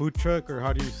you have a food truck, or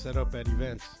how do you set up at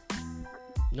events?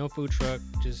 No food truck,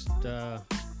 just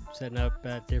setting up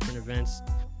at different events,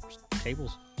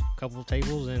 tables, a couple of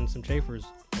tables and some chafers.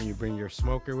 And you bring your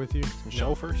smoker with you? Some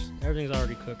chauffeurs. Everything's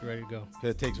already cooked, ready to go.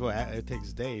 'Cause it takes what? It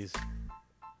takes days.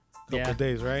 Couple Yeah.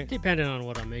 days, right? Depending on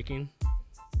what I'm making.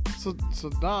 So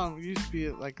Dom, you used to be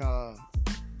like on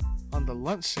the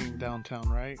lunch scene downtown,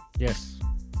 right? Yes.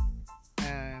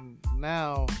 And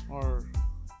now, or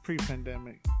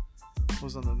pre-pandemic,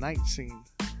 was on the night scene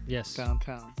Yes.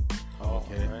 downtown. Oh,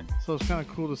 Okay. right. So it's kind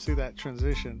of cool to see that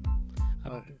transition.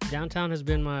 Downtown has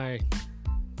been my,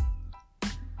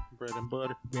 Bread and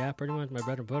butter. yeah, pretty much my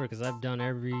bread and butter because I've done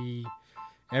every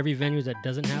venue that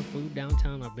doesn't have food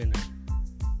downtown. I've been there.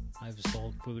 I've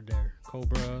sold food there.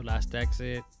 Cobra, Last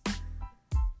Exit,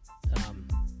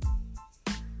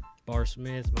 Bar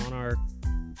Smith, Monarch,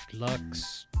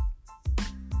 Lux.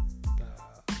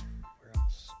 Where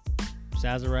else?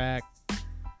 Sazerac.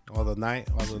 All the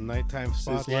nighttime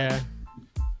spots. Yeah.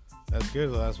 That's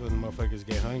good though. That's when motherfuckers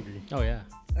get hungry. Oh yeah.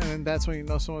 And then that's when you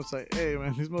know someone's like, hey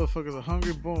man, these motherfuckers are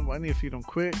hungry. Boom, I need to feed them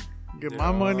quick, get my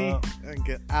Yeah. money, and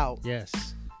get out. Yes.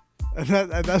 And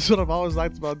that's what I've always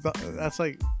liked about that's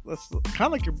kind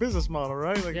of like your business model,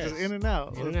 right? Like Yes. just in and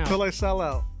out In and out. until I sell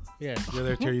out. Yes. You're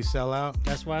there till you sell out.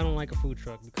 That's why I don't like a food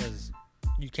truck because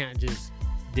you can't just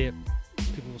dip.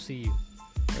 People will see you.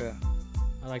 Yeah.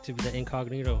 I like to be the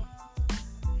incognito.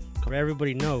 Where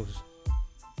everybody knows.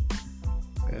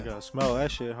 You gotta smell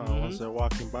that shit, huh? Mhm. Once they're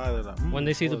walking by, they're like, When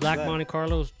they see the what's Black that?" Monte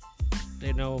Carlos,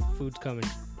 they know food's coming.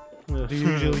 Do you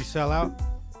usually sell out?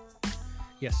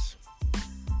 Yes.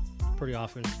 Pretty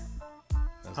often.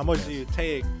 That's How the much best. do you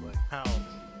take? Like pounds?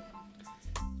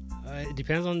 It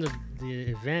depends on the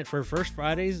event. For First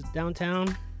Fridays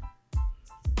downtown,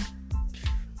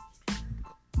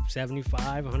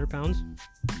 75, 100 pounds.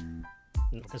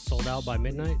 It's sold out by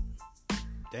midnight.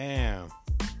 Damn.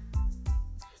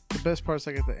 The best part's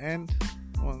like at the end,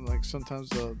 when like sometimes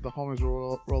the homies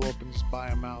will roll up and just buy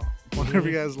them out whenever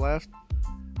you guys left,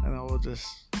 and then we'll just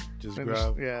Just finish.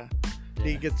 grab. Yeah. Yeah.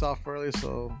 He gets off early,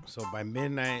 so So by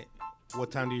midnight,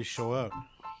 what time do you show up?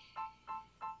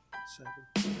 7.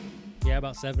 Yeah,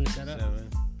 about 7 to set up. 7.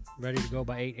 Ready to go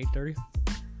by 8, 8:30.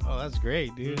 Oh, that's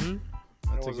great, dude. Mhm.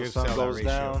 That's a Once the good sun sell-out goes ratio.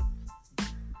 down,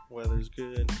 weather's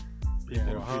good. Yeah. People If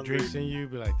are your hungry. drinks in you,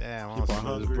 be like, damn, I want People are some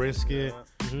of this hungry. brisket.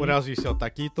 Yeah. Mhm. What else you sell?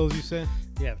 Taquitos, you said?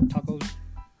 Yeah, tacos.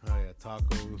 Oh yeah,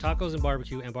 tacos. Tacos and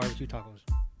barbecue tacos.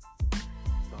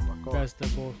 Sound taco. Best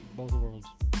of both worlds.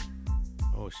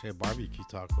 Oh shit, barbecue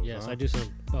tacos. Yes, huh? I do some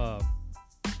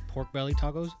pork belly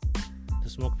tacos. The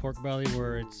smoked pork belly,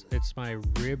 where it's my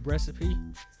rib recipe.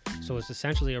 So it's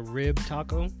essentially a rib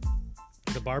taco.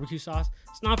 The barbecue sauce.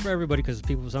 It's not for everybody because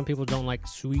some people don't like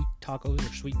sweet tacos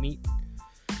or sweet meat.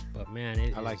 But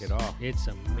man, I like it all. It's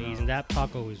amazing. That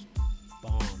taco is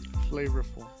bomb.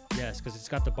 Flavorful. Yes, because it's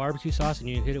got the barbecue sauce and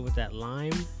you hit it with that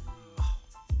lime. Oh,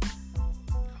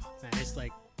 man, it's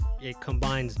like it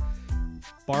combines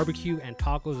barbecue and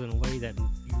tacos in a way that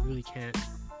you really can't.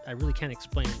 I really can't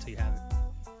explain until you have it.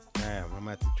 Damn, I'm gonna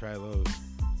have to try those.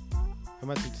 I'm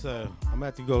gonna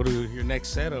have to go to your next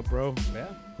setup, bro. Yeah,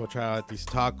 Go try out these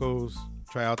tacos.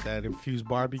 Try out that infused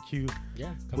barbecue.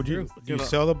 yeah. Come Would you through. do you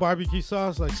sell the barbecue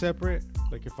sauce like separate?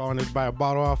 Like if I wanted to buy a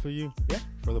bottle off of you? Yeah.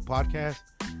 For the podcast?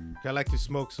 I like to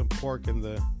smoke some pork in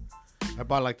the. I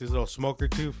bought like this little smoker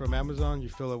too from Amazon. You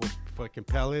fill it with fucking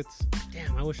pellets.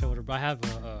 Damn, I wish I would have. I have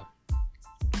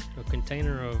a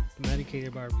container of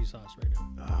medicated barbecue sauce right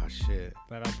now, Oh shit.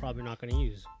 but I'm probably not gonna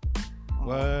use.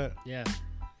 What? Yeah,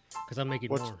 because I'm making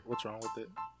more. What's wrong with it?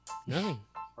 Nothing.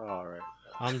 Oh, all right.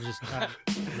 I'm just.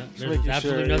 There's making absolutely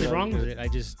sure nothing you're wrong with good. it.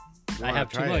 I wanna have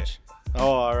too try it? much. Oh,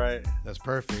 all right. That's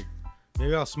perfect.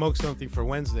 Maybe I'll smoke something for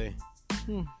Wednesday.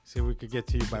 See if we could get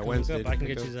to you by Look Wednesday. up, I can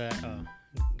get you that.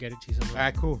 Get it to you All somewhere.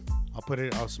 right, cool.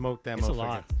 I'll smoke that It's a motherfucker.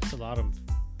 lot. It's a lot of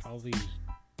probably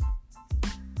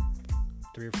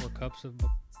 3 or 4 cups of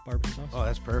barbecue sauce. Oh,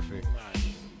 that's perfect.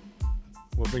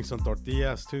 We'll bring some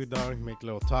tortillas too, dog. Make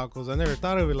little tacos. I never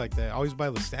thought of it like that. I always buy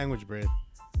the sandwich bread,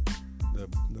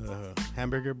 the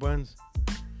hamburger buns.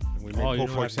 And we make Oh, you pulled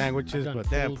know, pork I've sandwiches, done but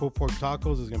that pulled- pulled pork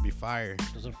tacos is gonna be fire.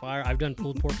 Those are fire. I've done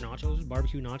pulled pork nachos,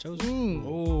 barbecue nachos.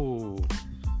 Oh,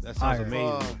 that sounds Fire.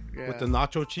 amazing. Fuck, yeah. With the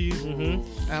nacho cheese.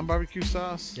 Mm-hmm. And barbecue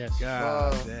sauce. Yes.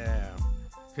 God Fuck. damn.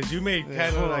 Cause you made Yeah.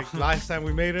 kind of like last time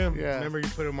we made them. Yeah. Remember you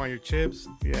put them on your chips.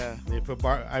 Yeah. And you put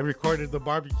I recorded the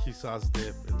barbecue sauce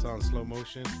dip. It's on slow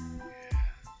motion.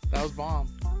 That was bomb.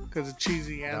 Because it's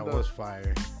cheesy and That was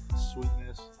fire.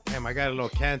 Sweetness. Damn, I got a little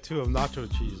can too of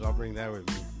nacho cheese. I'll bring that with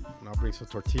me. And I'll bring some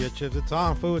tortilla chips. It's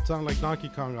on, food. It's on like Donkey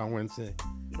Kong on Wednesday.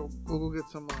 we'll go get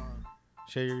some.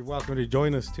 Shay, you're welcome to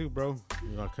join us too, bro.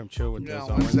 You want to come chill with Yeah, us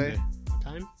on Wednesday.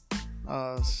 Wednesday?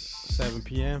 What time? 7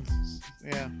 p.m.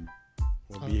 Yeah.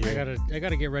 We'll be here. I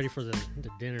gotta get ready for the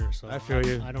dinner. So I feel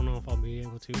you. I don't know if I'll be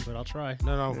able to, but I'll try.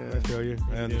 No, Yeah. I feel you.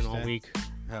 I I'm doing all understand. week.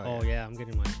 Hell Oh yeah, I'm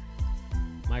getting my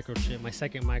microchip, my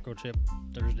second microchip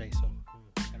Thursday. So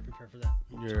gotta prepare for that.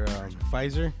 Your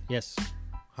Pfizer. Yes.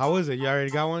 How was it? You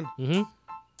already got one? Mm-hmm.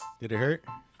 Did it hurt?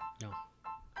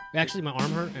 Actually, my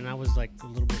arm hurt, and I was like a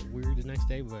little bit weird the next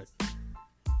day, but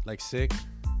Like sick?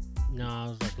 no, I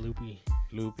was like loopy.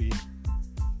 Loopy?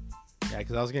 Yeah,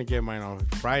 because I was going to get mine on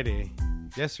Friday,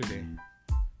 yesterday.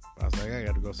 But I was like, I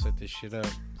got to go set this shit up.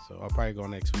 So I'll probably go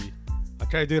next week. I'll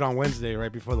try to do it on Wednesday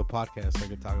right before the podcast so I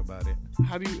can talk about it.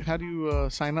 How do you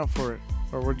sign up for it?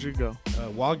 Or where'd you go?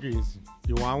 Walgreens.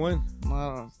 You want one?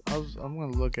 I don't know. I'm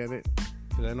gonna look at it.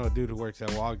 Because I know a dude who works at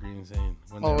Walgreens. And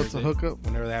Oh, it's a hookup.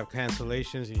 Whenever they have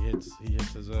cancellations, he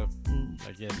hits us up. Mm.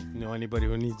 Like, yeah, you know anybody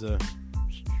who needs a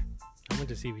I went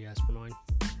to CVS for mine.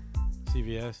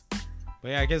 CVS. But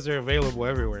yeah, I guess they're available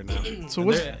everywhere now. So and,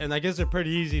 what's and I guess they're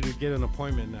pretty easy to get an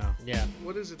appointment now. Yeah.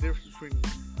 what is the difference between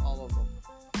all of them?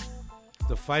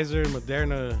 The Pfizer and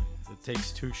Moderna, it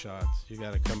takes 2 shots. You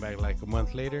got to come back like a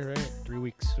month later, right? 3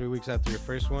 weeks. 3 weeks after your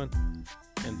first one.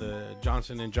 And the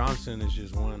Johnson & Johnson is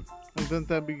just 1. And doesn't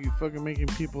that be fucking making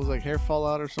people's like hair fall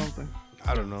out or something?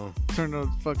 I don't know. Turn to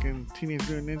fucking Teenage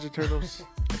Mutant Ninja Turtles.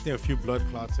 I think a few blood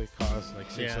clots it caused, like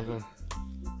 6 Yeah. of them.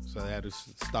 So they had to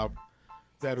stop.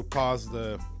 They had to pause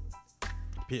the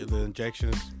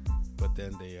injections, but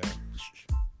then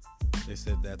they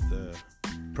said that the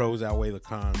pros outweigh the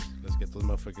cons. Let's get those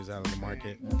motherfuckers out on the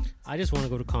market. I just want to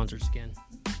go to concerts again.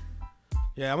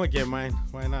 Yeah, I'm gonna get mine.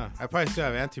 Why not? I probably still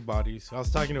have antibodies. I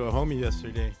was talking to a homie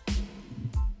yesterday.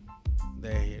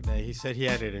 He said he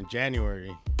had it in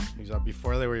January. He was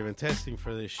before they were even testing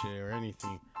for this shit or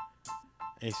anything.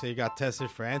 And he said he got tested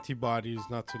for antibodies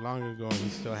not too long ago, and he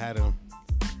still had them.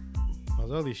 I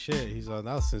was holy shit. He's like,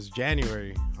 that was since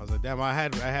January. I was like, damn, I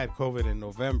had COVID in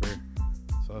November.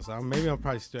 So I was like, maybe I'm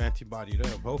probably still antibodied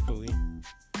up. Hopefully.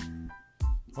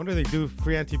 I wonder if they do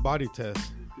free antibody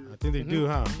tests. I think they do,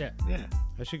 huh? Yeah. Yeah.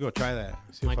 I should go try that.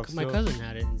 See My if I'm my still- cousin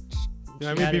had it. And she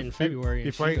Yeah, I mean, had it in February.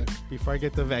 and she got- before I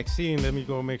get the vaccine, let me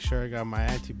go make sure I got my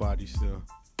antibodies still.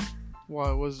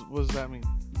 What does that mean?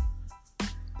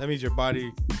 That means your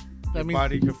body That means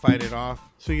body can fight it off.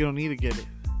 so you don't need to get it.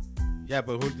 Yeah,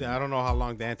 but I don't know how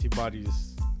long the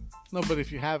antibodies. No, but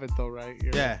if you have it though, right?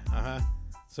 Yeah,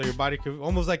 So your body could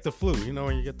almost like the flu. You know,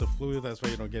 when you get the flu, that's why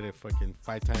you don't get it fucking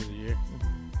 5 times a year.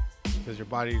 Because your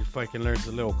body fucking learns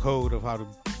the little code of how to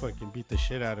fucking beat the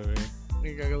shit out of it.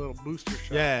 You got a little booster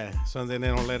shot. Yeah. So then they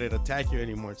don't let it attack you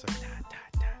anymore. It's like da,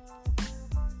 da, da.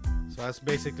 So that's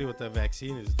basically what the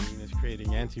vaccine is doing. It's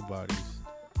creating antibodies,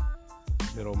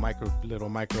 little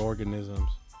microorganisms.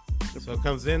 So it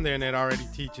comes in there and it already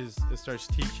starts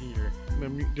teaching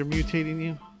They're mutating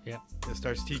you. it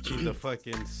starts teaching the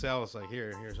fucking cells like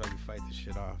here's how you fight this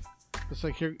shit off. It's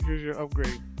like here's your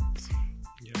upgrade.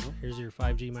 You know? Here's your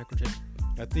 5G microchip.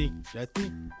 I think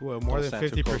more Don't than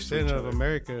stand too close to 50% each of other.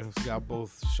 America has got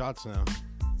both shots now.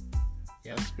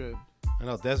 Yeah. That's good. I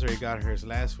know Desiree got hers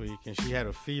last week and she had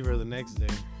a fever the next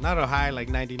day. Not a high like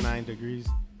 99 degrees,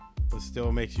 but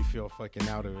still makes you feel fucking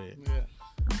out of it. Yeah.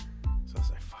 So I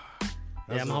was like, fuck.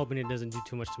 Yeah, I'm hoping it doesn't do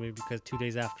too much to me because 2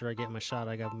 days after I get my shot,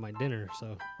 I got my dinner.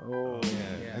 So Oh,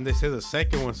 Yeah. And they say the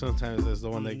second one sometimes is the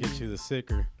one that gets you the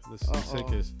sicker, the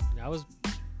sickest.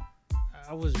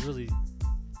 I was really,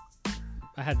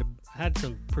 I had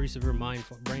some pretty severe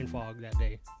brain fog that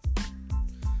day.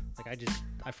 Like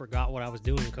I forgot what I was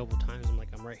doing a couple times. I'm like,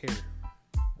 I'm right here.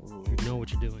 You know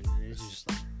what you're doing. And it's just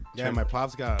like, Yeah, my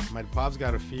pops got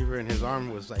a fever and his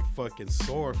arm was like fucking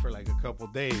sore for like a couple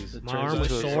days. my turns arm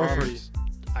was into a sore. zombie.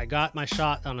 I got my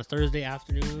shot on a Thursday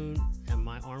afternoon, and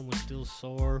my arm was still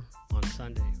sore on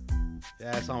Sunday.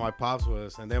 Yeah, that's how my pops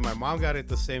was. And then my mom got it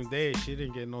the same day. She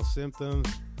didn't get no symptoms.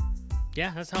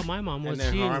 Yeah, that's how my mom was. And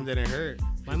then She her arm didn't- didn't hurt.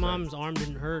 my mom's arm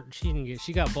didn't hurt.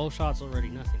 She got both shots already.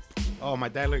 Nothing. Oh, my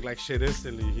dad looked like shit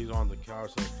instantly. He's on the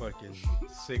couch, so fucking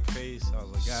sick face. I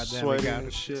was like, God damn, it Sweating got and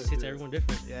it. shit. It hits everyone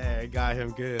different. Yeah, it got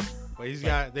him good.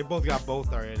 But they both got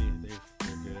both already.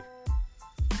 They're good.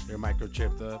 They're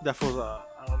microchipped up. That was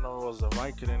I don't know, it was the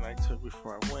Vicodin I took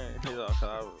before I went. You know,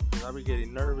 'cause I be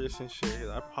getting nervous and shit.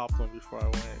 I popped one before I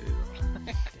went. You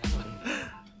know?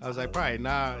 I was like, probably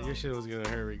nah, your shit was gonna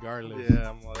hurt regardless.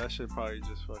 Yeah, well, that shit probably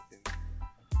just fucking.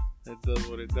 It does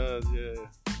what it does. Yeah.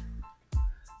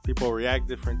 People react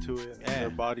different to it in Yeah. their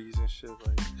bodies and shit,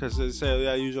 like because they say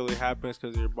that usually happens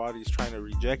because your body's trying to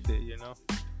reject it. You know.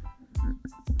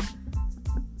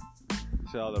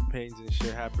 See all the pains and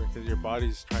shit happen because your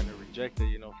body's trying to reject it.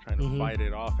 You know, trying to Mhm. fight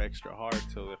it off extra hard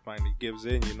till it finally gives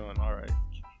in. You know, and all right,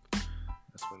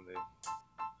 that's when they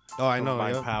Oh, I know.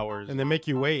 combine Yeah. powers And they make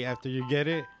you wait after you get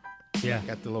it. Yeah.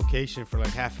 At the location for like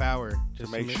half hour. to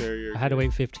Just make sure you're. I had to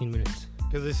wait 15 minutes.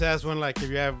 Because it says when like if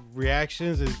you have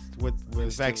reactions, is with Instantly.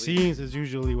 vaccines is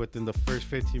usually within the first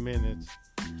 15 minutes.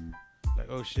 Like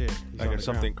oh shit, he's like on if the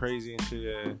something crazy and shit.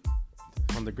 Yeah. ground.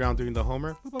 On the ground doing the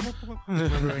homer.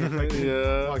 Remember when he fucking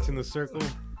Yeah. walks in the circle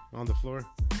on the floor.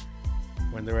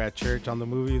 When they were at church on the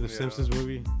movie, the Yeah. Simpsons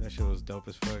movie, that shit was dope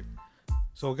as fuck.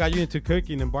 So what got you into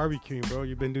cooking and barbecuing, bro?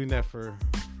 You've been doing that for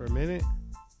a minute.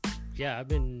 Yeah, I've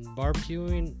been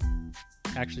barbecuing.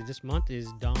 Actually, this month is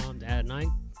the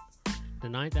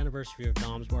 9th anniversary of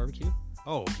Dom's Barbecue.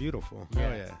 Oh, beautiful. Yeah.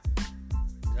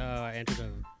 Hell yeah. I entered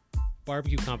a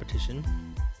barbecue competition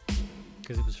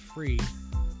because it was free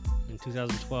in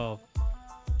 2012.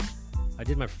 I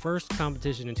did my first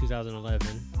competition in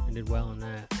 2011 and did well in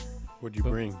that. What'd you But-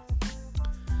 bring?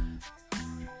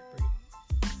 I'm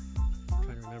trying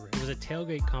to remember. It was a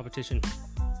tailgate competition.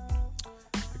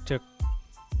 I took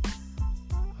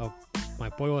my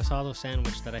pollo asado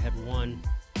sandwich that I had won.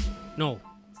 No.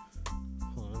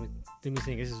 Hold on, let me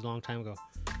think. This is a long time ago.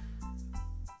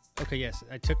 Okay, yes.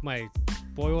 I took my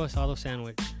pollo asado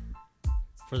sandwich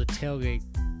for the tailgate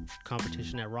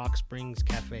competition at Rock Springs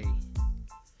Cafe.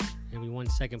 And we won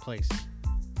second place.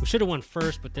 We should have won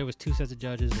first, but there was 2 sets of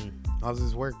judges and How's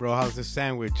this work, bro? How's this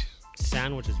sandwich?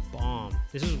 sandwich is bomb.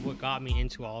 This is what got me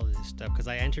into all of this stuff because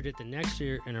I entered it the next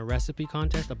year in a recipe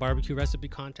contest, a barbecue recipe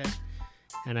contest,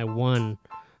 and I won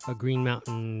a Green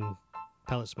Mountain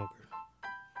pellet smoker.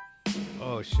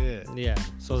 Oh shit. Yeah,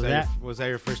 so Was that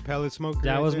your first pellet smoker?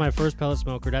 that right was there? my first pellet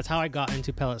smoker. That's how I got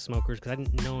into pellet smokers because I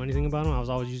didn't know anything about them. I was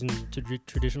always using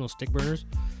traditional stick burners.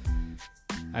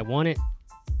 I won it.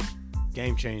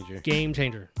 game changer. Game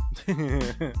changer.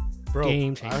 Bro,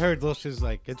 Game changer. I heard those shits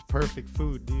like it's perfect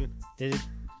food, dude. It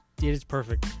is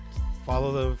perfect.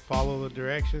 Follow the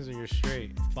directions and you're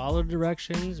straight. Follow the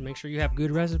directions. Make sure you have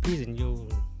good recipes, and you'll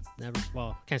never.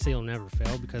 Well, can't say you'll never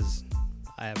fail because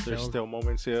I have There's failed. still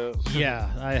moments here. Yeah,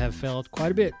 I have failed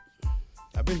quite a bit.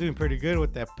 I've been doing pretty good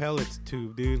with that pellets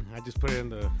tube, dude. I just put it in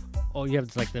the Oh, you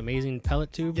have like the amazing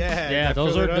pellet tube. Yeah, yeah, I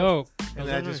those fill are it up, dope. and Those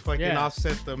I are just nice. fucking yeah.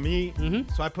 offset the meat.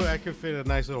 Mm-hmm. So I could fit a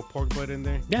nice little pork butt in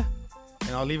there. Yeah.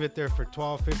 And I'll leave it there for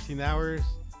 12, 15 hours.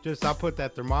 I'll put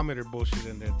that thermometer bullshit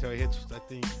in there until it hits, I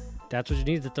think, That's what you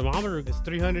need. The thermometer. It's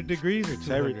 300 degrees or 200? It's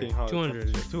everything, huh?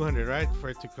 200. 200, right? For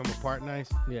it to come apart nice.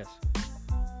 Yes.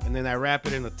 And then I wrap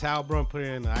it in a towel, bro, and put it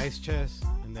in the ice chest,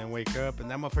 and then wake up,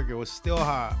 and that motherfucker was still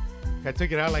hot. I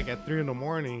took it out like at 3 in the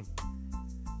morning,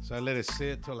 so I let it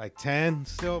sit till like 10.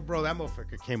 Still, bro, that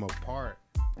motherfucker came apart.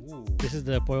 Ooh, This is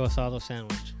the pollo asado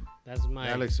sandwich. That's my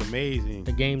that looks amazing.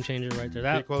 the game changer right there.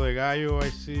 That Pico de gallo, I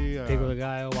see. pico de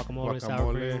gallo, guacamole,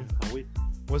 sour cream,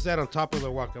 What's that on top of the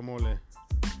guacamole?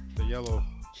 The yellow.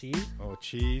 cheese, Oh,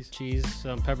 cheese.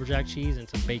 some pepper jack cheese, and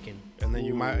some bacon. And then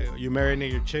you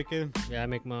marinate your chicken. Yeah, I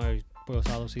make my pollo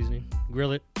asado seasoning.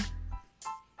 Grill it.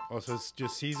 Oh, so it's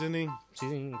just seasoning.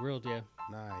 Seasoning grilled, yeah.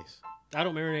 Nice. I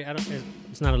don't marinate.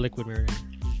 It's not a liquid marinade.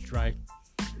 It's just dry.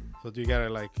 So do you gotta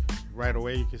like right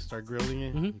away? You can start grilling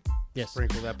it. Mhm. Yes.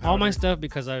 Sprinkle that powder. All my stuff,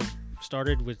 because I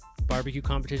started with barbecue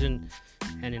competition,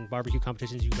 and in barbecue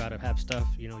competitions you gotta have stuff.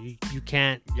 You know, you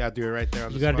can't. You gotta do it right there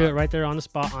on You the gotta spot. do it right there on the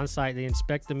spot, on site. They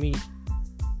inspect the meat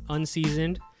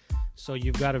unseasoned, so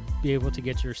you've got to be able to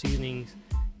get your seasonings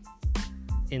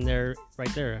in there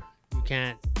right there. You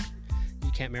can't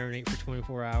marinate for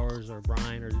 24 hours or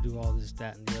brine or do all this,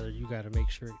 that, and the other. You got to make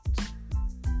sure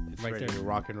It's right ready there. to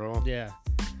rock and roll. Yeah.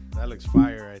 That looks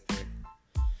fire right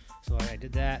there. So I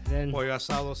did that. Then Pollo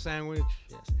asado sandwich.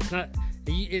 yes, it's not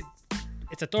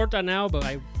it's a torta now, but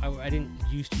I didn't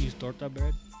used to use torta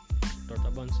buns.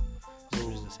 So it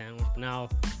was a sandwich. But now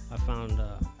I found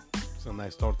Some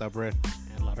nice torta bread.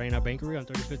 at La Reina Bakery on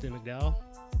 35th and McDowell.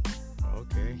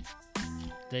 Okay.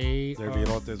 They Their are,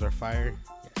 virotes are fire.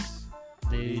 yes.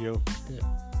 They Bolillo.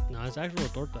 no, it's actually a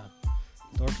torta,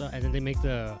 and then they make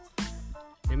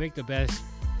the best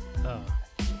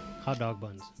hot dog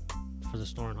buns for the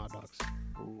Sonoran hot dogs.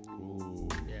 Ooh.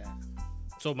 Yeah.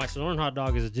 So my Sonoran hot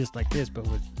dog is just like this, but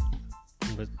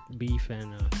with beef,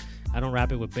 and I don't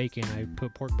wrap it with bacon. I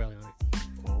put pork belly on it.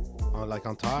 Oh, like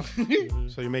on top. Mhm.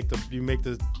 So you make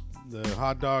the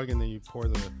hot dog and then you pour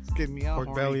the It's getting me out.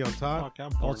 pork belly on top.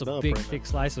 Oh, it's a big, thick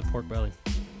slice of pork belly.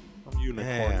 I'm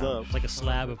unicorned Damn. up. It's like a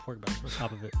slab of pork belly on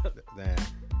top of it.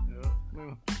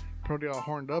 Damn. Probably all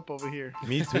horned up over here.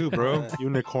 Me too, bro.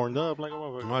 Unicorned up like a I'm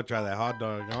motherfucker. gonna try that hot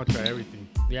dog. I'm gonna try everything.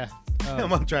 Yeah. I'm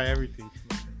gonna try everything.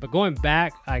 But going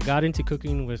back, I got into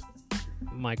cooking with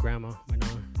my grandma, my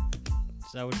nonna.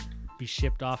 So I would be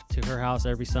shipped off to her house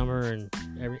every summer, and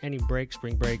any break,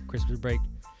 spring break, Christmas break,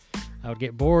 I would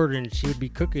get bored, and she would be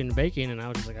cooking and baking, and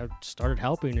I started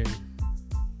helping, and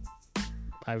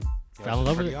I fell in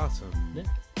love with it. Awesome.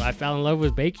 I fell in love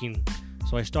with baking,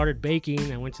 so I started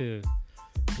baking. I went to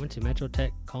Metro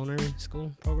Tech Culinary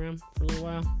School program for a little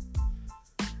while.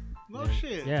 No Yeah.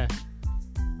 shit. Yeah.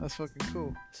 That's fucking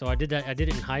cool. So I did that. I did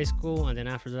it in high school, and then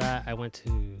after that, I went to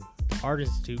the Art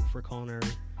Institute for Culinary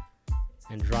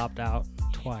and dropped out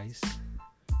twice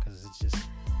because it's just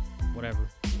whatever.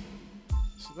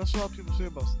 So that's what a lot of people say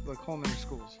about the culinary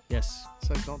schools. Yes. It's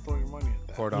like, don't throw your money at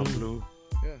that. Cordon Mm. bleu.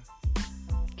 Yeah.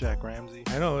 Jack Ramsey.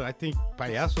 I know. I think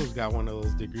Payaso's got one of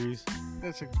those degrees.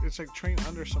 It's like train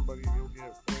under somebody, you'll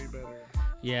get way better.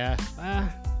 Yeah.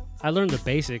 I learned the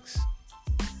basics.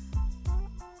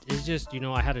 It's just,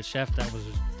 I had a chef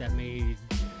that made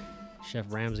Chef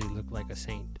Ramsay look like a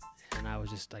saint, and I was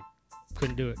just like,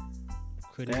 couldn't do it.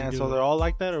 Couldn't Damn, do so it. they're all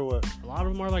like that or what? A lot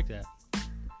of them are like that.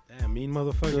 Damn, mean Do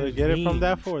they motherfucker. get it from mean.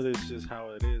 that for? That's just how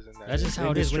it is. In that That's just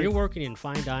how it is. When industry? you're working in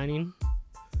fine dining,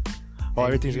 Oh,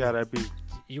 everything's gotta be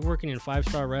you're working in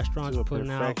 5-star restaurants, to a putting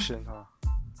out perfection, huh?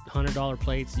 $100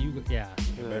 plates.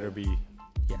 It better be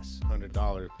Yes,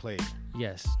 $100 plate.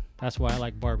 yes. That's why I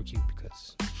like barbecue,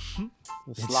 because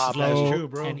it's Slop. slow That's true,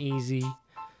 bro. and easy,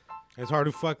 It's hard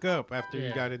to fuck up after you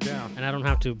Yeah. got it down. and I don't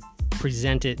have to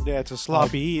present it. Yeah, it's a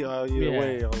sloppy eat either Yeah.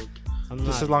 way. I'm Just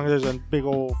not. as long as there's a big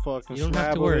old fucking You don't slab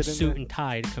have to of wear a it in suit there. and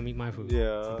tie to come eat my food.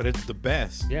 Yeah, But it's the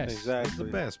best. Yes. exactly. It's the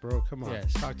best, bro. Come on.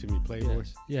 Yes. Talk to me, Playboy.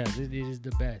 Yes. It is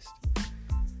the best.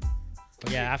 But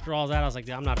yeah, after all that, I was like,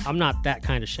 I'm not that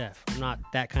kind of chef. I'm not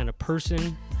that kind of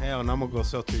person. Hell, and I'm gonna go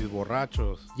sell to these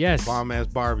borrachos. Yes. Bomb ass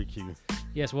barbecue.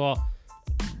 Yes. Well,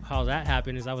 how that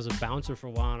happened is I was a bouncer for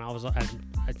a while, and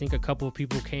I think a couple of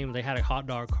people came. They had a hot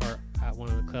dog cart at one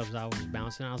of the clubs I was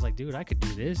bouncing. I was like, dude, I could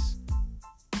do this,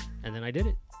 and then I did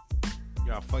it.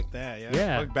 Yeah, fuck that. Yeah.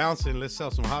 Yeah. Fuck bouncing. Let's sell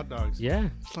some hot dogs. Yeah.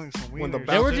 It's like some When the wieners.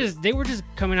 bounce- They were just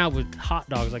coming out with hot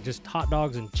dogs, like just hot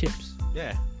dogs and chips,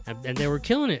 Yeah. and they were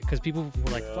killing it because people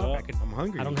were like, Yeah. fuck, I'm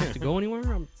hungry. I don't have to go anywhere.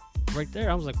 I'm right there.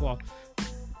 I was like, well,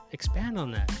 expand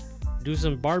on that. Do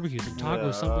some barbecue, some tacos,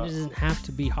 Yeah. something that doesn't have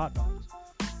to be hot dogs.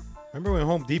 Remember when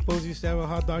Home Depots used to have a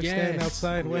hot dog stand Yes.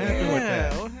 outside? What happened with Yeah,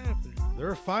 that? what happened? They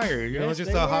were fire. You know, Yes,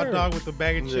 just they a hot were. dog with a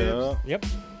bag of chips. Yeah. Yep.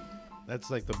 That's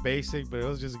like the basic, but it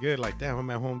was just good. Like, damn, I'm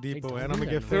at Home Depot don't and do I'm gonna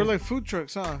that get no They were food. like food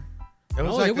trucks, huh? It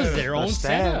No, it was their a own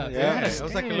stand, setup. yeah. They had a It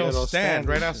was like a stand. little Little stand stand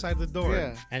right and outside the door.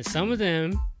 Yeah. And some of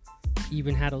them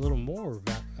even had a little more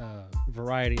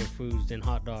variety of foods than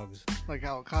hot dogs. Like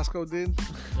how Costco did.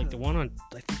 Like the one on,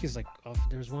 I think it's like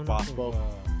there's one Bosco.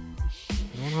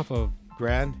 off of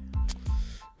Grand.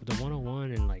 the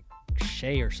 101 and like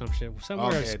Shea or some shit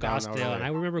somewhere in Okay, down Scottsdale. there. And I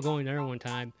remember going there one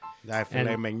time. That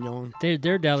filet And- mignon.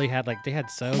 Their deli had they had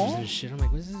subs and shit. I'm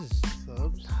like, what is this?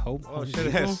 Subs. Home Oh, shit, Depot?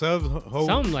 it has subs.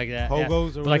 Something like that. Yeah.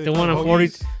 Hogos. Or But like what the they one call on 40,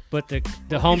 hoagies. but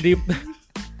the Home Depot,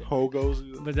 Hogos.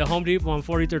 but the Home Depot on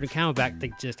 43rd and Camelback,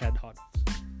 they just had hot dogs.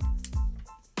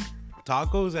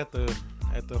 Tacos at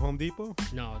the Home Depot.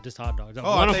 No, just hot dogs. The Oh,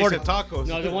 one I on thought you said tacos.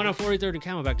 No, the one on 43rd and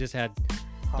Camelback just had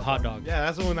the hot dogs Yeah,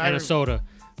 that's the one I. and a soda.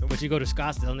 But you go to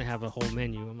Scottsdale and they have a whole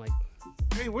menu. I'm like,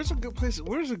 Hey, where's a good place?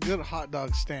 Where's a good hot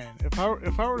dog stand? If I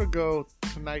were to go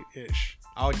tonight ish,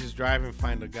 I would just drive and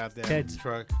find a goddamn Ted's.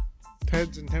 truck.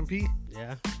 Ted's in Tempe.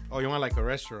 yeah. Oh, you want like a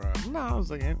restaurant? No, I was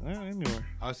like anywhere.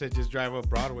 I would say just drive up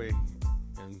Broadway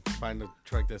and find a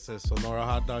truck that says Sonora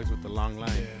hot dogs with the long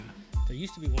line. There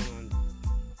used to be one on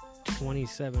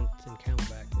 27th and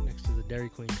Camelback next to the Dairy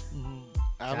Queen.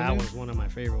 That Avenue? was one of my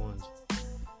favorite ones.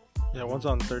 Yeah, ones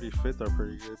on 35th are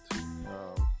pretty good too.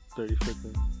 35th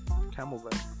and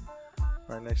Camelback,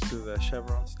 right next to the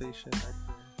Chevron station. Right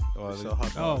there. Oh, They sell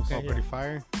hot Oh, dogs. okay. oh, pretty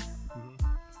fire.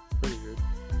 Pretty good.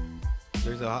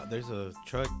 There's a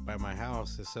truck by my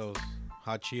house that sells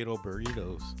hot Cheeto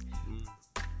burritos.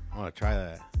 I want to try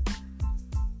that.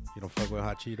 You don't fuck with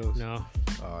hot Cheetos? No.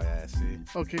 Oh yeah, I see.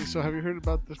 Okay, so have you heard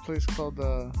about this place called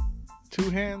Two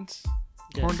Hands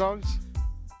Yes. Corn Dogs?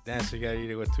 Damn, so you gotta eat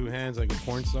it with two hands like a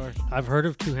porn star. I've heard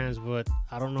of Two Hands, but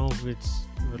I don't know if it's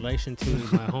relation to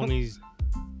my homies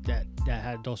that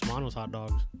had Dos Manos hot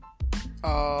dogs.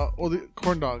 Well, the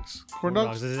corn dogs. Corn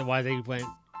dogs. Is it why they went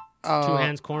Two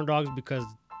Hands corn dogs? Because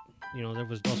there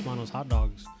was Dos Manos hot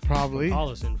dogs. Probably.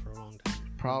 Collison for a long time.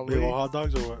 Probably. Big old hot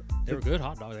dogs or what? They were good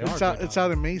hot dogs. They It's are out. good It's hot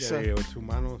out in Yeah, Mesa. yeah, with two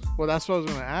manos. Well, that's what I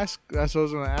was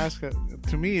gonna ask.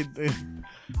 To me,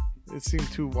 it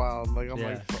seemed too wild. Like I'm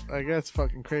Yeah. like, I guess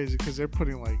fucking crazy because they're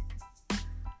putting like.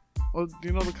 Well, do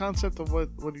you know the concept of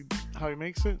how he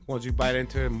makes it? Once you bite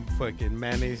into it, fucking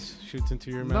mayonnaise shoots into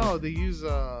your mouth. No, they use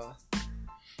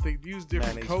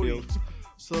different Mayonnaise coatings. fields.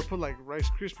 So they'll put like Rice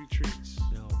Krispie treats,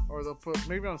 No. or they'll put,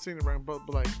 maybe I'm saying it wrong, but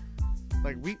like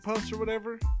wheat puffs or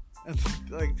whatever, and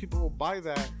like people will buy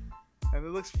that, and it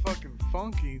looks fucking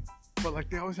funky, but like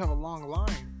they always have a long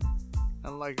line,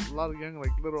 and like a lot of young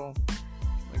like little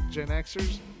like Gen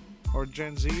Xers or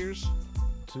Gen Zers,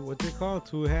 What they call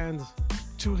Two hands.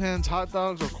 Two Hands hot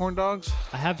dogs or corn dogs.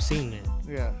 I have seen it,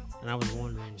 Yeah. and I was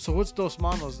wondering. So what's Dos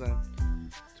Manos then?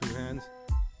 Two hands.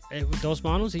 Dos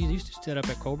Manos, he used to set up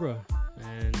at Cobra,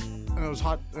 and And it was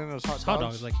hot. And it was hot it's dogs. hot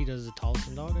dogs. Like he does a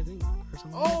Tolson dog, I think, or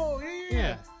something. Oh yeah.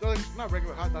 Yeah. They're like not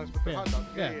regular hot dogs, but they're Yeah, hot dogs.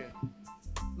 Yeah, yeah. yeah.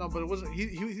 No, but it wasn't. He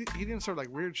didn't serve like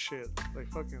weird shit, like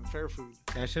fucking fair food.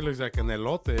 That shit looks like an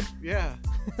elote. Yeah.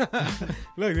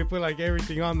 Look, they put like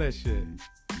everything on that shit.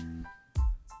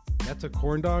 That's a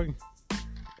corn dog.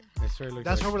 That sure looks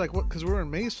That's like. why we're like, what? Because we're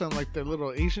in Mesa, like their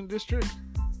little Asian district.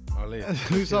 Oh, look, we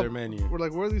see saw- their menu. We're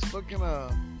like, where are these fucking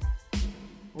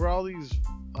where are all these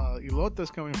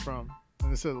elotes coming from?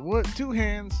 And it said, what? Two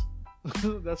hands.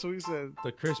 That's what we said.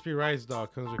 The crispy rice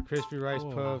dog comes with crispy rice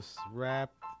Oh. puffs,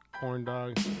 wrapped corn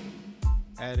dog,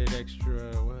 added extra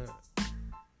what?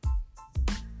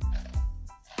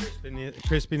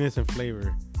 Crispiness and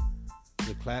flavor.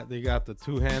 They got the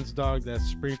Two Hands dog that's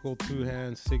sprinkled Two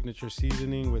Hands signature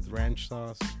seasoning with ranch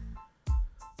sauce.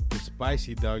 The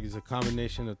spicy dog is a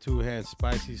combination of Two Hands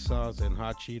spicy sauce and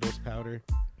hot Cheetos powder.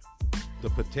 The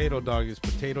potato dog is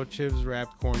potato chips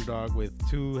wrapped corn dog with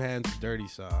Two Hands dirty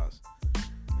sauce.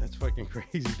 That's fucking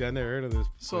crazy. I never heard of this.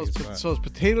 So fucking spot. it's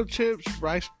potato chips,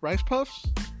 rice puffs.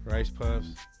 Rice puffs.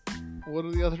 What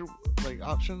are the other like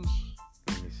options?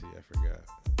 Let me see. I forgot.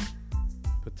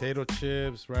 Potato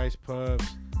chips, rice puffs.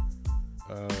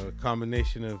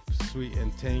 Combination of sweet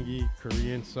and tangy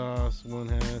Korean sauce.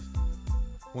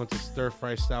 One's a stir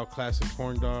fry style classic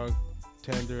corn dog,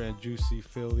 tender and juicy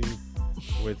filling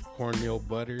with cornmeal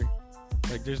butter.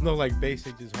 Like there's no like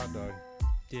basic just hot dog.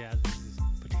 Yeah, this is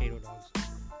potato dogs.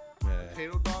 Yeah.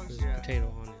 Potato dogs. There's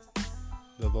potato on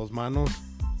it. Those manos.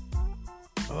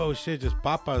 Oh shit, just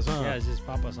papas, huh? Yeah, it's just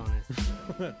papas on it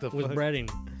What the with fuck? breading.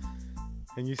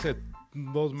 And you said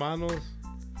those manos,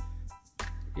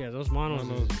 Yeah, those manos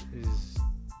Manos. is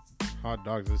hot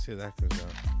dogs. Let's see if that comes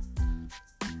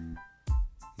out.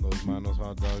 Those manos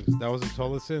hot dogs. That was in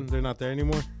Tolleson. They're not there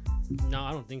anymore. no,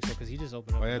 I don't think so because he just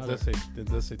opened up. Oh yeah, another. it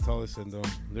does say Tolleson though.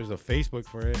 There's a Facebook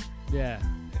for it. Yeah,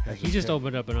 Has he a just tab.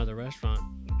 opened up another restaurant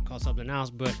called something else.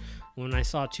 But when I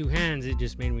saw two hands, it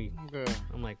just made me. Yeah.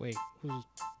 I'm like, wait,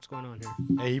 what's going on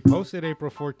here? Hey, he posted April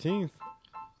 14th.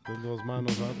 Those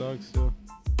Manos hot dogs still.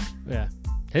 Yeah,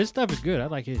 his stuff is good. I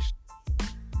like his.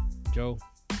 Joe.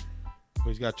 Oh,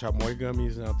 he's got chamoy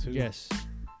gummies now too. Yes,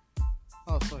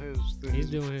 Oh, so he's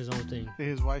doing his own thing.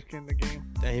 his wife get in the game.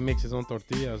 Damn, he makes his own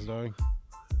tortillas, dog.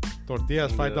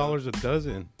 Tortillas, Yeah. $5 a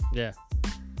dozen. Yeah,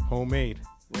 Homemade,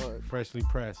 What? freshly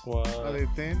pressed. Are Wow. they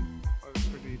thin? Or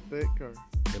pretty thick? Or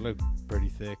They look pretty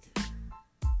thick.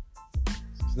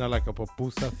 It's not like a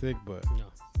pupusa thick, but no.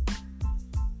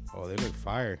 oh, they look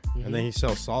fire. Mhm. And then he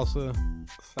sells salsa,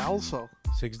 salsa?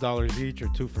 $6 each or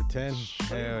 2 for 10.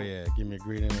 Hell yeah, give me a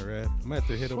green and a red. I'm gonna have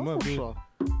to hit him up, dude. Salsa.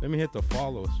 Let me hit the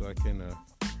follow so I can.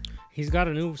 He's got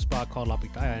a new spot called La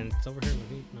Pitaya, and it's over here in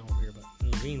Levine. Not over here, but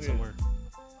in Levine Yeah. somewhere.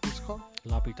 What's it called?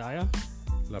 La Pitaya?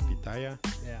 La Pitaya.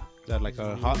 Yeah. Is that like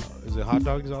a hot? Is it hot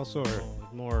dogs also, or No,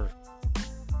 it's more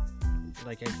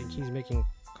like I think he's making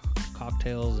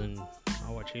cocktails and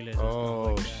aguachiles and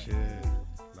oh stuff like that.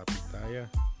 shit, La Pitaya.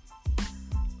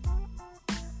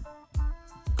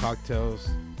 Cocktails,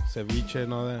 ceviche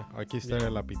and all that. Aquí está Yeah.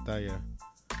 La Pitaya.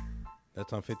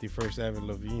 That's on 51st Avenue,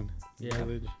 Levine Yeah.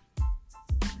 Village.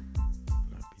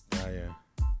 La Pitaya.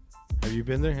 Have you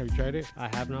been there? Have you tried it? I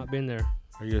have not been there.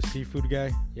 Are you a seafood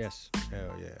guy? Yes.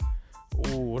 Hell yeah.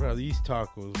 Oh, what are these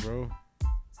tacos, bro?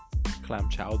 Clam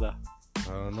chowder. I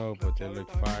don't know, but they look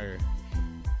fire.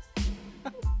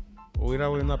 Oh, mira,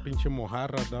 güey, una pinche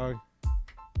mojarra, dog.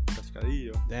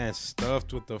 Pescadillo. Damn,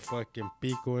 stuffed with the fucking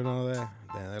pico and all that.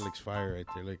 Damn, that looks fire right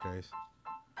there. Look, guys.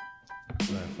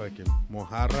 That fucking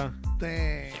mojarra.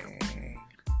 Dang.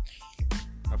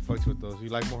 I fucks with those. You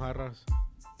like mojarras?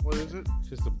 What is it? It's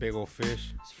just a big old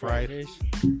fish. It's Fried. fish.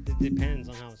 It depends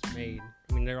on how it's made.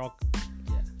 I mean, they're all.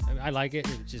 Yeah. I mean, I like it.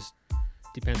 It just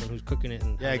depends on who's cooking it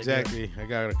and. Yeah, how they do it. exactly. I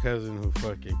got a cousin who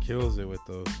fucking kills it with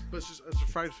those. But it's a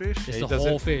fried fish. It's he the does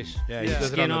whole it- fish. Yeah, Yeah. he does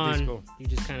it Skin on on. the disco. You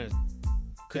just kind of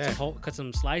Yeah. cut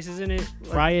some slices in it,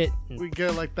 fry it. And We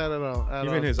get like that at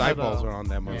Even his eyeballs are on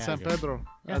that Yeah. San motherfucker. Pedro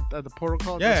Yeah. at the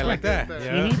protocol. Yeah, just like that.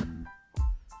 there. Yeah. Mhm.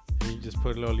 You just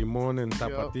put a little limon and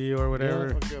tapatio or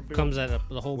whatever. Okay, a big Comes at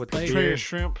the whole With the old plate. tray beer. of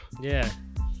shrimp, Yeah.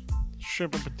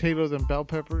 shrimp and potatoes and bell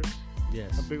peppers.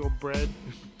 Yes. A big old bread.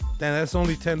 Damn, that's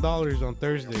only $10 on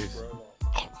Thursdays.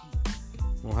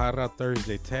 Mojarra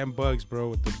Thursday, $10, bro,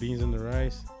 with the beans and the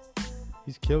rice.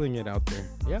 He's killing it out there.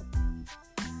 Yep.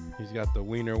 He's got the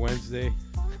Wiener Wednesday.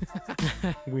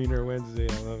 Wiener Wednesday,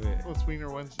 I love it. What's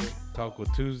Wiener Wednesday? Taco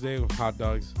Tuesday with hot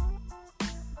dogs.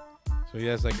 So he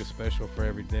has like a special for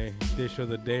every day. Dish of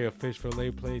the day, a fish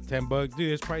fillet plate, $10. Dude,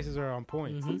 his prices are on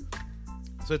point. Mhm.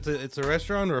 So it's a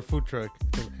restaurant or a food truck?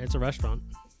 It's a restaurant.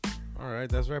 All right,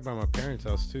 that's right by my parents'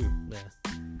 house too. Yeah.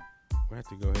 We have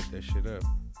to go hit that shit up.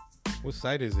 What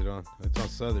side is it on? It's on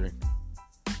Southern.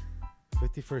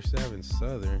 51st Avenue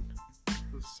Southern.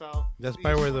 The south. That's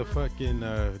by where the fucking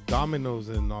Domino's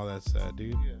and all that's at,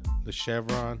 dude. Yeah. The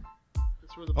Chevron.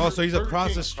 That's where the Oh, so he's Burger across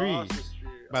King the street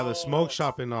by the smoke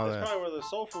shop and all That's that. probably where the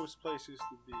soul food place used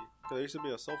to be. 'Cause there used to be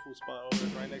a soul food spot over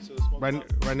there, right next to the smoke Right,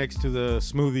 shop. right next to the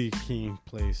Smoothie King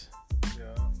place.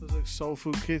 Yeah. It's like Soul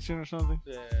Food Kitchen or something.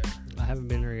 Yeah. I haven't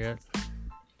been there yet.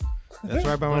 That's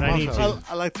right by my But I mom's need house.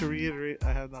 I like to reiterate,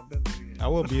 I have not been there yet. I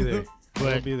will be there. I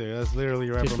will But be there. That's literally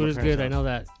right his by food my is parents' good. I house. know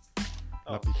that.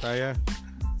 La Pitaya.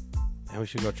 And we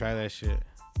should go try that shit.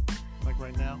 Like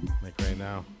right now. Like right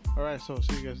now. All right, so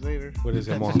see you guys later. What is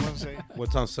it, Next Mom? Wednesday.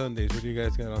 What's on Sundays? What do you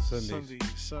guys got on Sundays?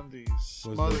 Sundays.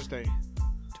 What's Mother's Day.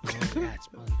 Tomorrow, yeah, it's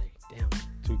Monday. Damn.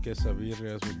 Two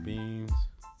quesadillas with beans.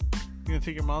 You gonna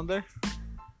take your mom there?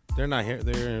 They're not here.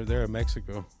 They're in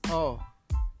Mexico. Oh,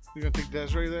 you gonna take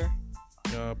Desiree there?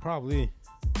 Probably.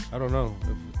 I don't know.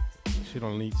 If she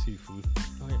don't eat seafood.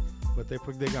 Oh yeah. But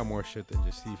they got more shit than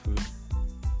just seafood.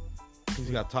 He's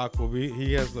got taco.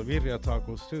 He has the birria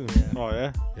tacos too. Yeah. Oh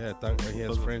yeah. Yeah, he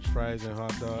has French fries and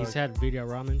hot dogs. He's had video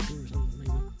ramen too or something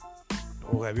maybe.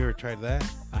 Oh, have you ever tried that?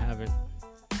 I haven't.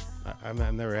 I've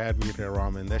never had birria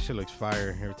ramen. That shit looks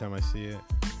fire every time I see it.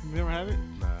 You never had it?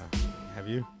 Nah. Have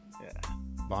you? Yeah.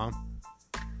 Bomb?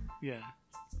 Yeah.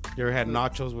 You ever had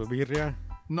nachos with birria?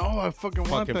 No, I fucking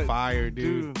want Fucking that. fire,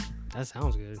 dude. That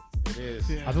sounds good. It is.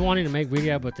 Yeah. I've been wanting to make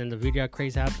video, but then the video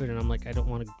craze happened, and I'm like, I don't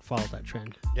want to follow that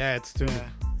trend. Yeah, it's too. Yeah.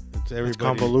 It's It's everybody.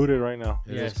 convoluted right now.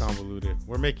 It is Yes. convoluted.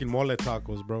 We're making mole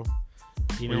tacos, bro.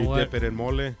 You Where know you what? dip it in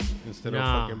mole instead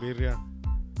Nah. of fucking birria.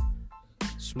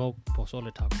 Smoked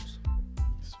pozole tacos.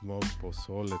 Smoked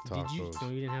pozole Did you? tacos. No,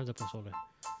 you didn't have the pozole.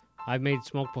 I made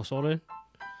smoked pozole.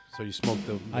 So you smoked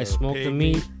the I smoked pig the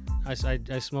meat.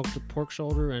 I smoked the pork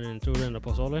shoulder and then threw it in the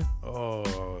pozole.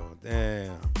 Oh,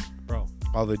 damn. Bro,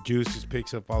 All the juice just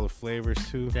picks up all the flavors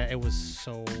too. That it was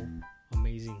so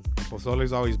amazing.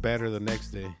 Pozole's always better the next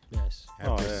day Yes.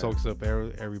 after Oh, it yeah. soaks up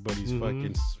everybody's Mhm.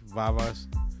 fucking vavas.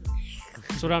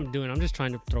 That's what I'm doing. I'm just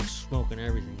trying to throw smoke in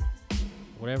everything.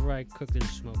 Whatever I cook, there's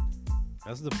smoke.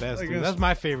 That's the best. I Dude. guess- That's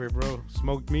my favorite, bro.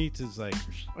 Smoked meats is like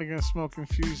Are you gonna smoke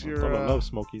infuse I your love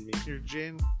smoking meat. your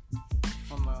gin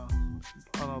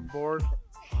on a board?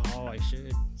 Oh, I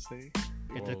should See?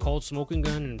 get the Whoa. cold smoking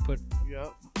gun and put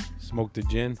Yep. smoked the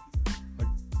gin.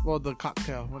 Well, the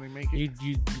cocktail when they make it.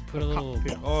 you put a little.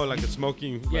 Cocktail. Oh, like a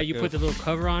smoking. Yeah, like you a- put the little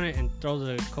cover on it and throw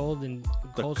the cold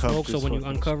cup smoke. So just when you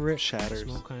fucking uncover it, shatters.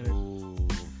 smoke kind of. Ooh.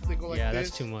 They go like Yeah, this.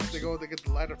 that's too much. They get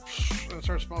the lighter and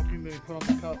start smoking. Then you put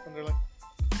on the cup and they're like,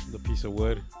 The piece of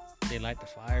wood. They light the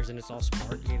fires and it's all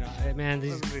sparky. You know, man,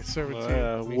 these. and they serve it to you.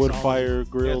 Yeah, Makes wood all- fire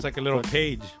grill. Yeah, it's like a little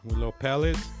cage with little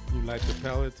pellets. You light the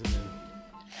pellets and then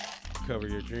cover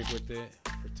your drink with it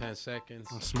for 10 seconds.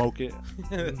 Smoke it.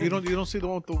 You don't see the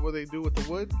one with the, what they do with the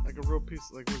wood, like a real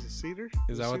piece, like was it cedar?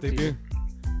 Is that what they Cedar? do?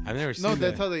 I've never seen No, that.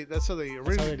 that's how they That's how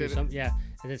originally they do did it. some, yeah,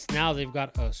 and it's now they've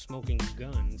got a smoking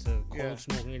gun. So cold Yeah.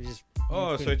 smoking, it just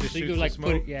Oh, you so can- it just you shoots can, the like smoke?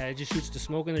 put it, yeah, it just shoots the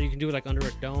smoke in there. You can do it like under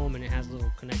a dome, and it has a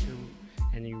little connector,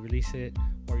 and you release it,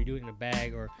 or you do it in a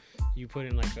bag, or you put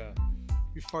in like a.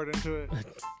 You fart into it.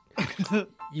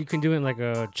 You can do it in like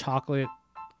a chocolate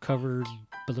covered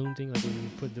balloon thing, like when you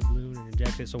put the balloon and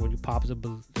inject it. So when you pop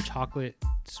the chocolate,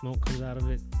 smoke comes out of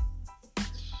it.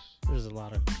 There's a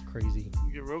lot of crazy.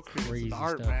 You get real creative. Crazy It's an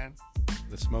art, stuff. man.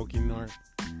 The smoking art.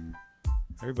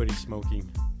 Everybody's smoking.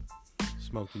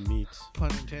 Smoking meats.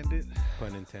 Pun intended.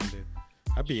 Pun intended.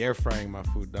 I'd be air frying my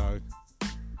food, dog.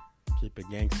 Keep it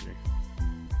gangster.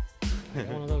 I got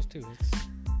one of those too. It's,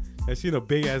 I seen a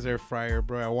big ass air fryer,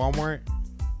 bro, at Walmart.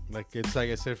 Like it's like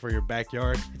I said for your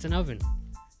backyard. it's an oven.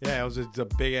 Yeah, it was just a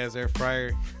big ass air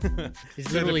fryer.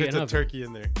 It's Said literally if it's an a oven. turkey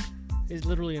in there. It's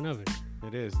literally an oven.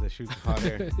 It is. That shoots hot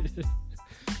air.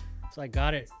 So I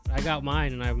got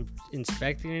mine and I'm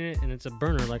inspecting it and it's a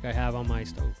burner like I have on my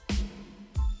stove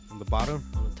On the bottom.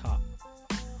 on the top.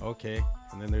 Okay.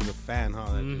 And then there's a fan, huh?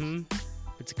 That hmm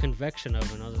It's a convection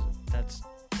oven. That's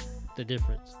the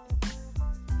difference.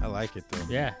 I like it though.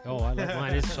 Yeah. Oh, I like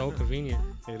mine. It's so convenient.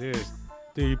 It is.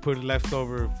 Dude, you put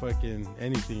leftover fucking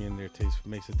anything in there,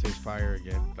 makes it taste fire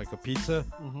again. Like a pizza,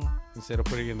 Mm-hmm. instead of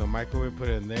putting it in the microwave, put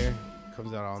it in there.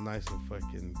 Comes out all nice and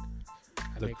fucking.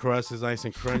 The make- crust is nice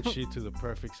and crunchy to the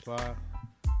perfect spot.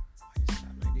 I just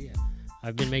got an idea.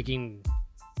 I've been making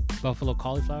buffalo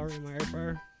cauliflower in my air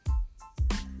fryer.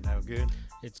 Now good.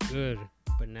 It's good,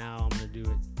 but now I'm gonna do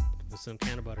it with some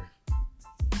can of butter.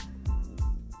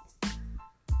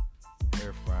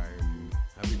 Air fryer, dude.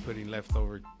 I be putting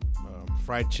leftover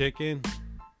fried chicken,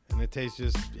 and it tastes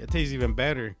even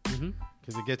better Mm-hmm.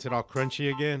 because it gets it all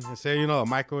crunchy again. And say a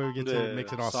microwave gets Yeah, it,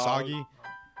 makes it all solid. soggy.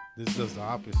 This does the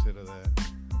opposite of that.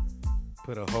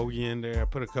 Put a hoagie in there. I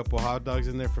put a couple hot dogs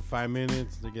in there for 5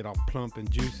 minutes. They get all plump and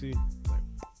juicy.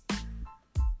 Like,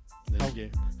 then you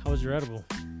get, How was your edible?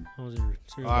 How was your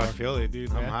oh, cereal I bar? feel it, dude.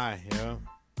 I'm Yeah? high. Yeah,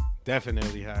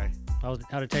 definitely high. How'd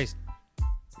it taste?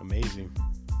 Amazing.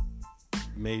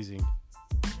 Amazing.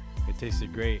 It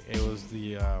tasted great. It was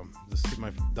my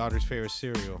daughter's favorite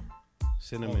cereal.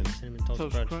 Cinnamon. Oh, cinnamon toast,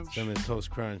 Toast crunch, crunch. Cinnamon Toast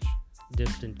Crunch.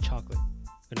 dipped in chocolate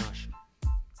ganache.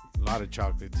 A lot of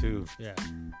chocolate too. Yeah.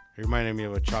 It reminded me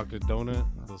of a chocolate donut.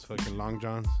 Those fucking Long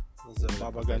Johns.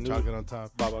 Baba Put that ganoush. chocolate on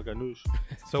top. Baba ganoush.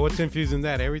 So what's infused in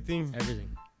that? Everything?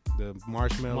 Everything. The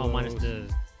marshmallows Well, minus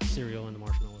the cereal and the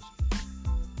marshmallows.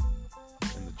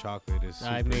 and the chocolate is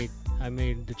super. I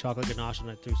made the chocolate ganache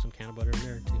and I threw some can of butter in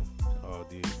there too. Oh,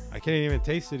 dude. I can't even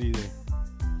taste it either.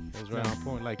 It was right No. on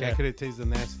point. Like, I Yeah. couldn't taste the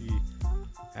nasty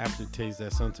aftertaste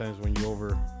that sometimes when you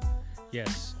over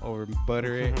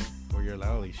butter it, where you're like,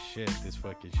 holy shit, this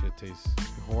fucking shit tastes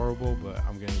horrible, but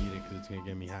I'm going to eat it because it's going to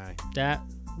get me high. That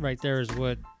right there is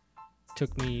what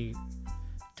took me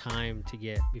time to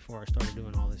get before I started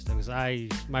doing all this stuff.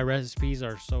 Because my recipes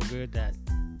are so good that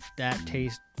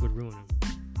taste would ruin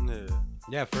them. Yeah.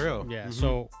 Yeah, for real. Yeah, Mhm.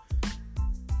 so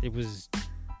it was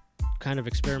kind of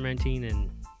experimenting and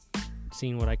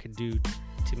seeing what I could do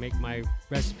to make my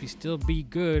recipe still be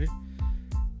good,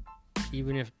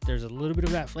 even if there's a little bit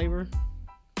of that flavor.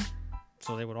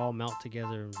 So they would all melt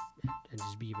together and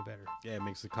just be even better. Yeah, it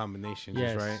makes the combination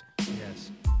Yes, just right.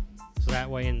 yes. So that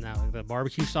way, in the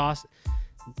barbecue sauce,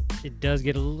 it does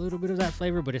get a little bit of that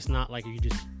flavor, but it's not like you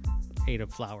just ate a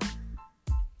flour.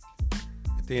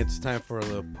 I think it's time for a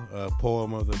little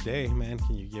poem of the day, man.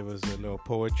 Can you give us a little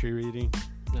poetry reading?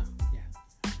 No,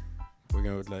 yeah. We're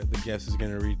gonna the guest is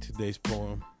gonna read today's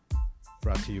poem,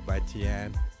 brought to you by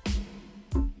Tian.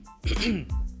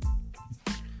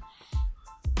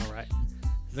 All right.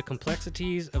 The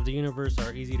complexities of the universe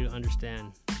are easy to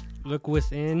understand. Look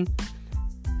within,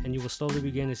 and you will slowly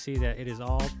begin to see that it is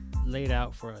all laid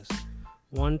out for us.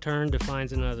 One turn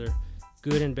defines another,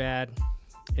 good and bad,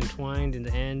 entwined in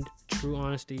the end. True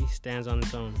honesty stands on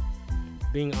its own.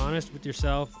 Being honest with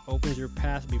yourself opens your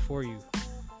path before you.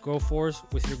 Go forth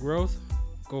with your growth.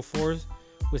 Go forth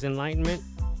with enlightenment.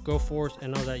 Go forth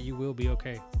and know that you will be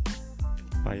okay.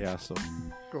 Payaso.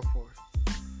 Go for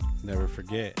it. Never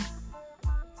forget,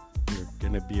 you're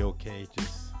gonna be okay.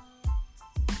 Just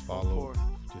follow.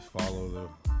 Just follow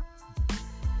the.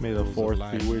 May the Rules of fourth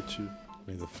life. be with you.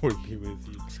 May the force be with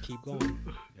you. Just keep going.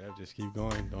 Yeah, just keep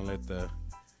going. Don't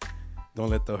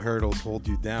let the hurdles hold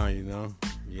you down. You know,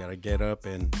 you gotta get up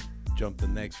and jump the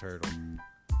next hurdle.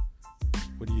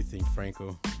 What do you think,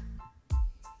 Franco?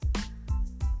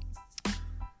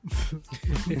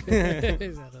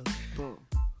 Is that a- Go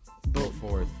Go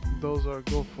forth. Those are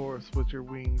go forth with your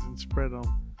wings and spread them.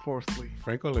 Fourthly.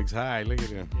 Franco looks high. Look at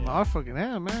him. Yeah. No, I fucking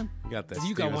am, man. You got that.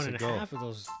 You got Steven one and a Seagal. half of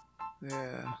those.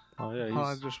 Yeah. Oh yeah. Oh,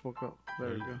 I He's, just woke up. There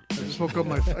we go. Yeah.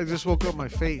 I just woke up my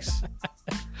face.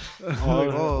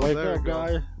 oh, wake there up, we go.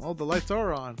 guy. Oh, the lights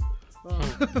are on.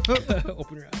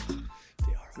 Open your eyes.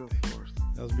 They are. Go forth.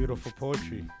 That was beautiful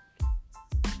poetry.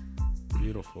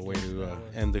 Beautiful way to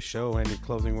end the show. Any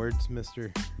closing words,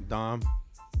 Mr. Dom?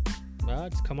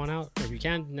 Just come on out. If you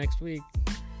can, next week.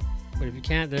 But if you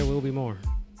can't, there will be more.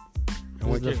 This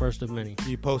what is the you- first of many.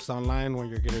 Do you post online when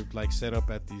you're gonna like set up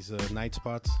at these night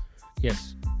spots?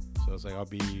 Yes. So it's like I'll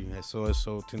be at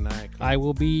so tonight. I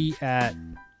will be at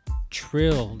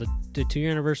Trill, the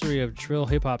 2-year anniversary of Trill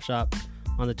Hip Hop Shop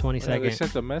on the 22nd. Yeah, they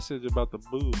sent a message about the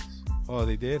booths. Oh,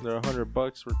 they did. They're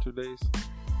 $100 for 2 days.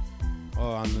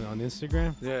 Oh, on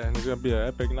Instagram. Yeah, and it's gonna be an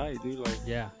epic night, dude. Like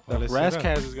Yeah. Oh, let's set up.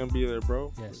 Razzcast is gonna be there,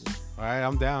 bro. Yes. All right,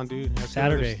 I'm down, dude. Ask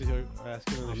Saturday. Ask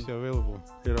if they're still available.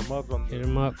 Hit them up on. Hit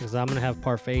him up because I'm going to have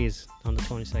parfaits on the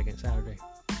 22nd, Saturday.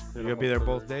 You're gonna be there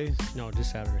both days. No,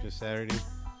 just Saturday. Just Saturday.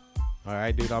 All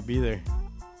right, dude. I'll be there.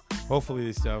 Hopefully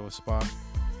they still have a spot.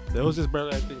 There was just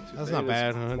barely, I think. That's today, not this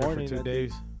bad. 100 morning, for I 2 think.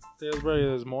 days. It was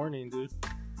barely this morning, dude.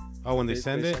 Oh, when they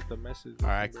send it. Sent the message. All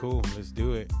right, cool. Let's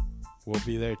do it. We'll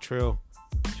be there.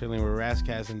 Chilling with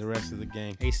Razzcast and the rest of the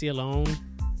gang. AC Alone,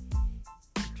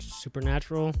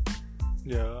 Supernatural,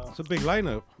 Yeah. It's a big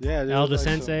lineup. Yeah. there Elder was,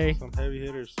 Sensei. Some heavy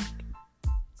hitters.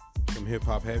 Some hip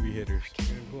hop heavy hitters. Can't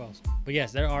remember who else. But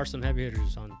yes, there are some heavy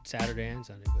hitters on Saturday and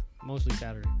Sunday, but mostly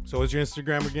Saturday. So what's your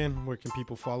Instagram again? Where can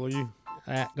people follow you?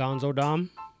 At Gonzo Dom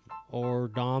or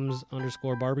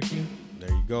Doms_barbecue. There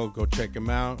you go. Go check him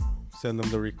out. Send him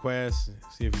the request.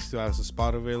 See if he still has a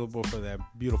spot available for that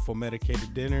beautiful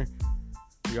medicated dinner.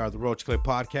 We are the Roach Clip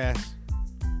Podcast.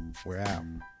 We're out.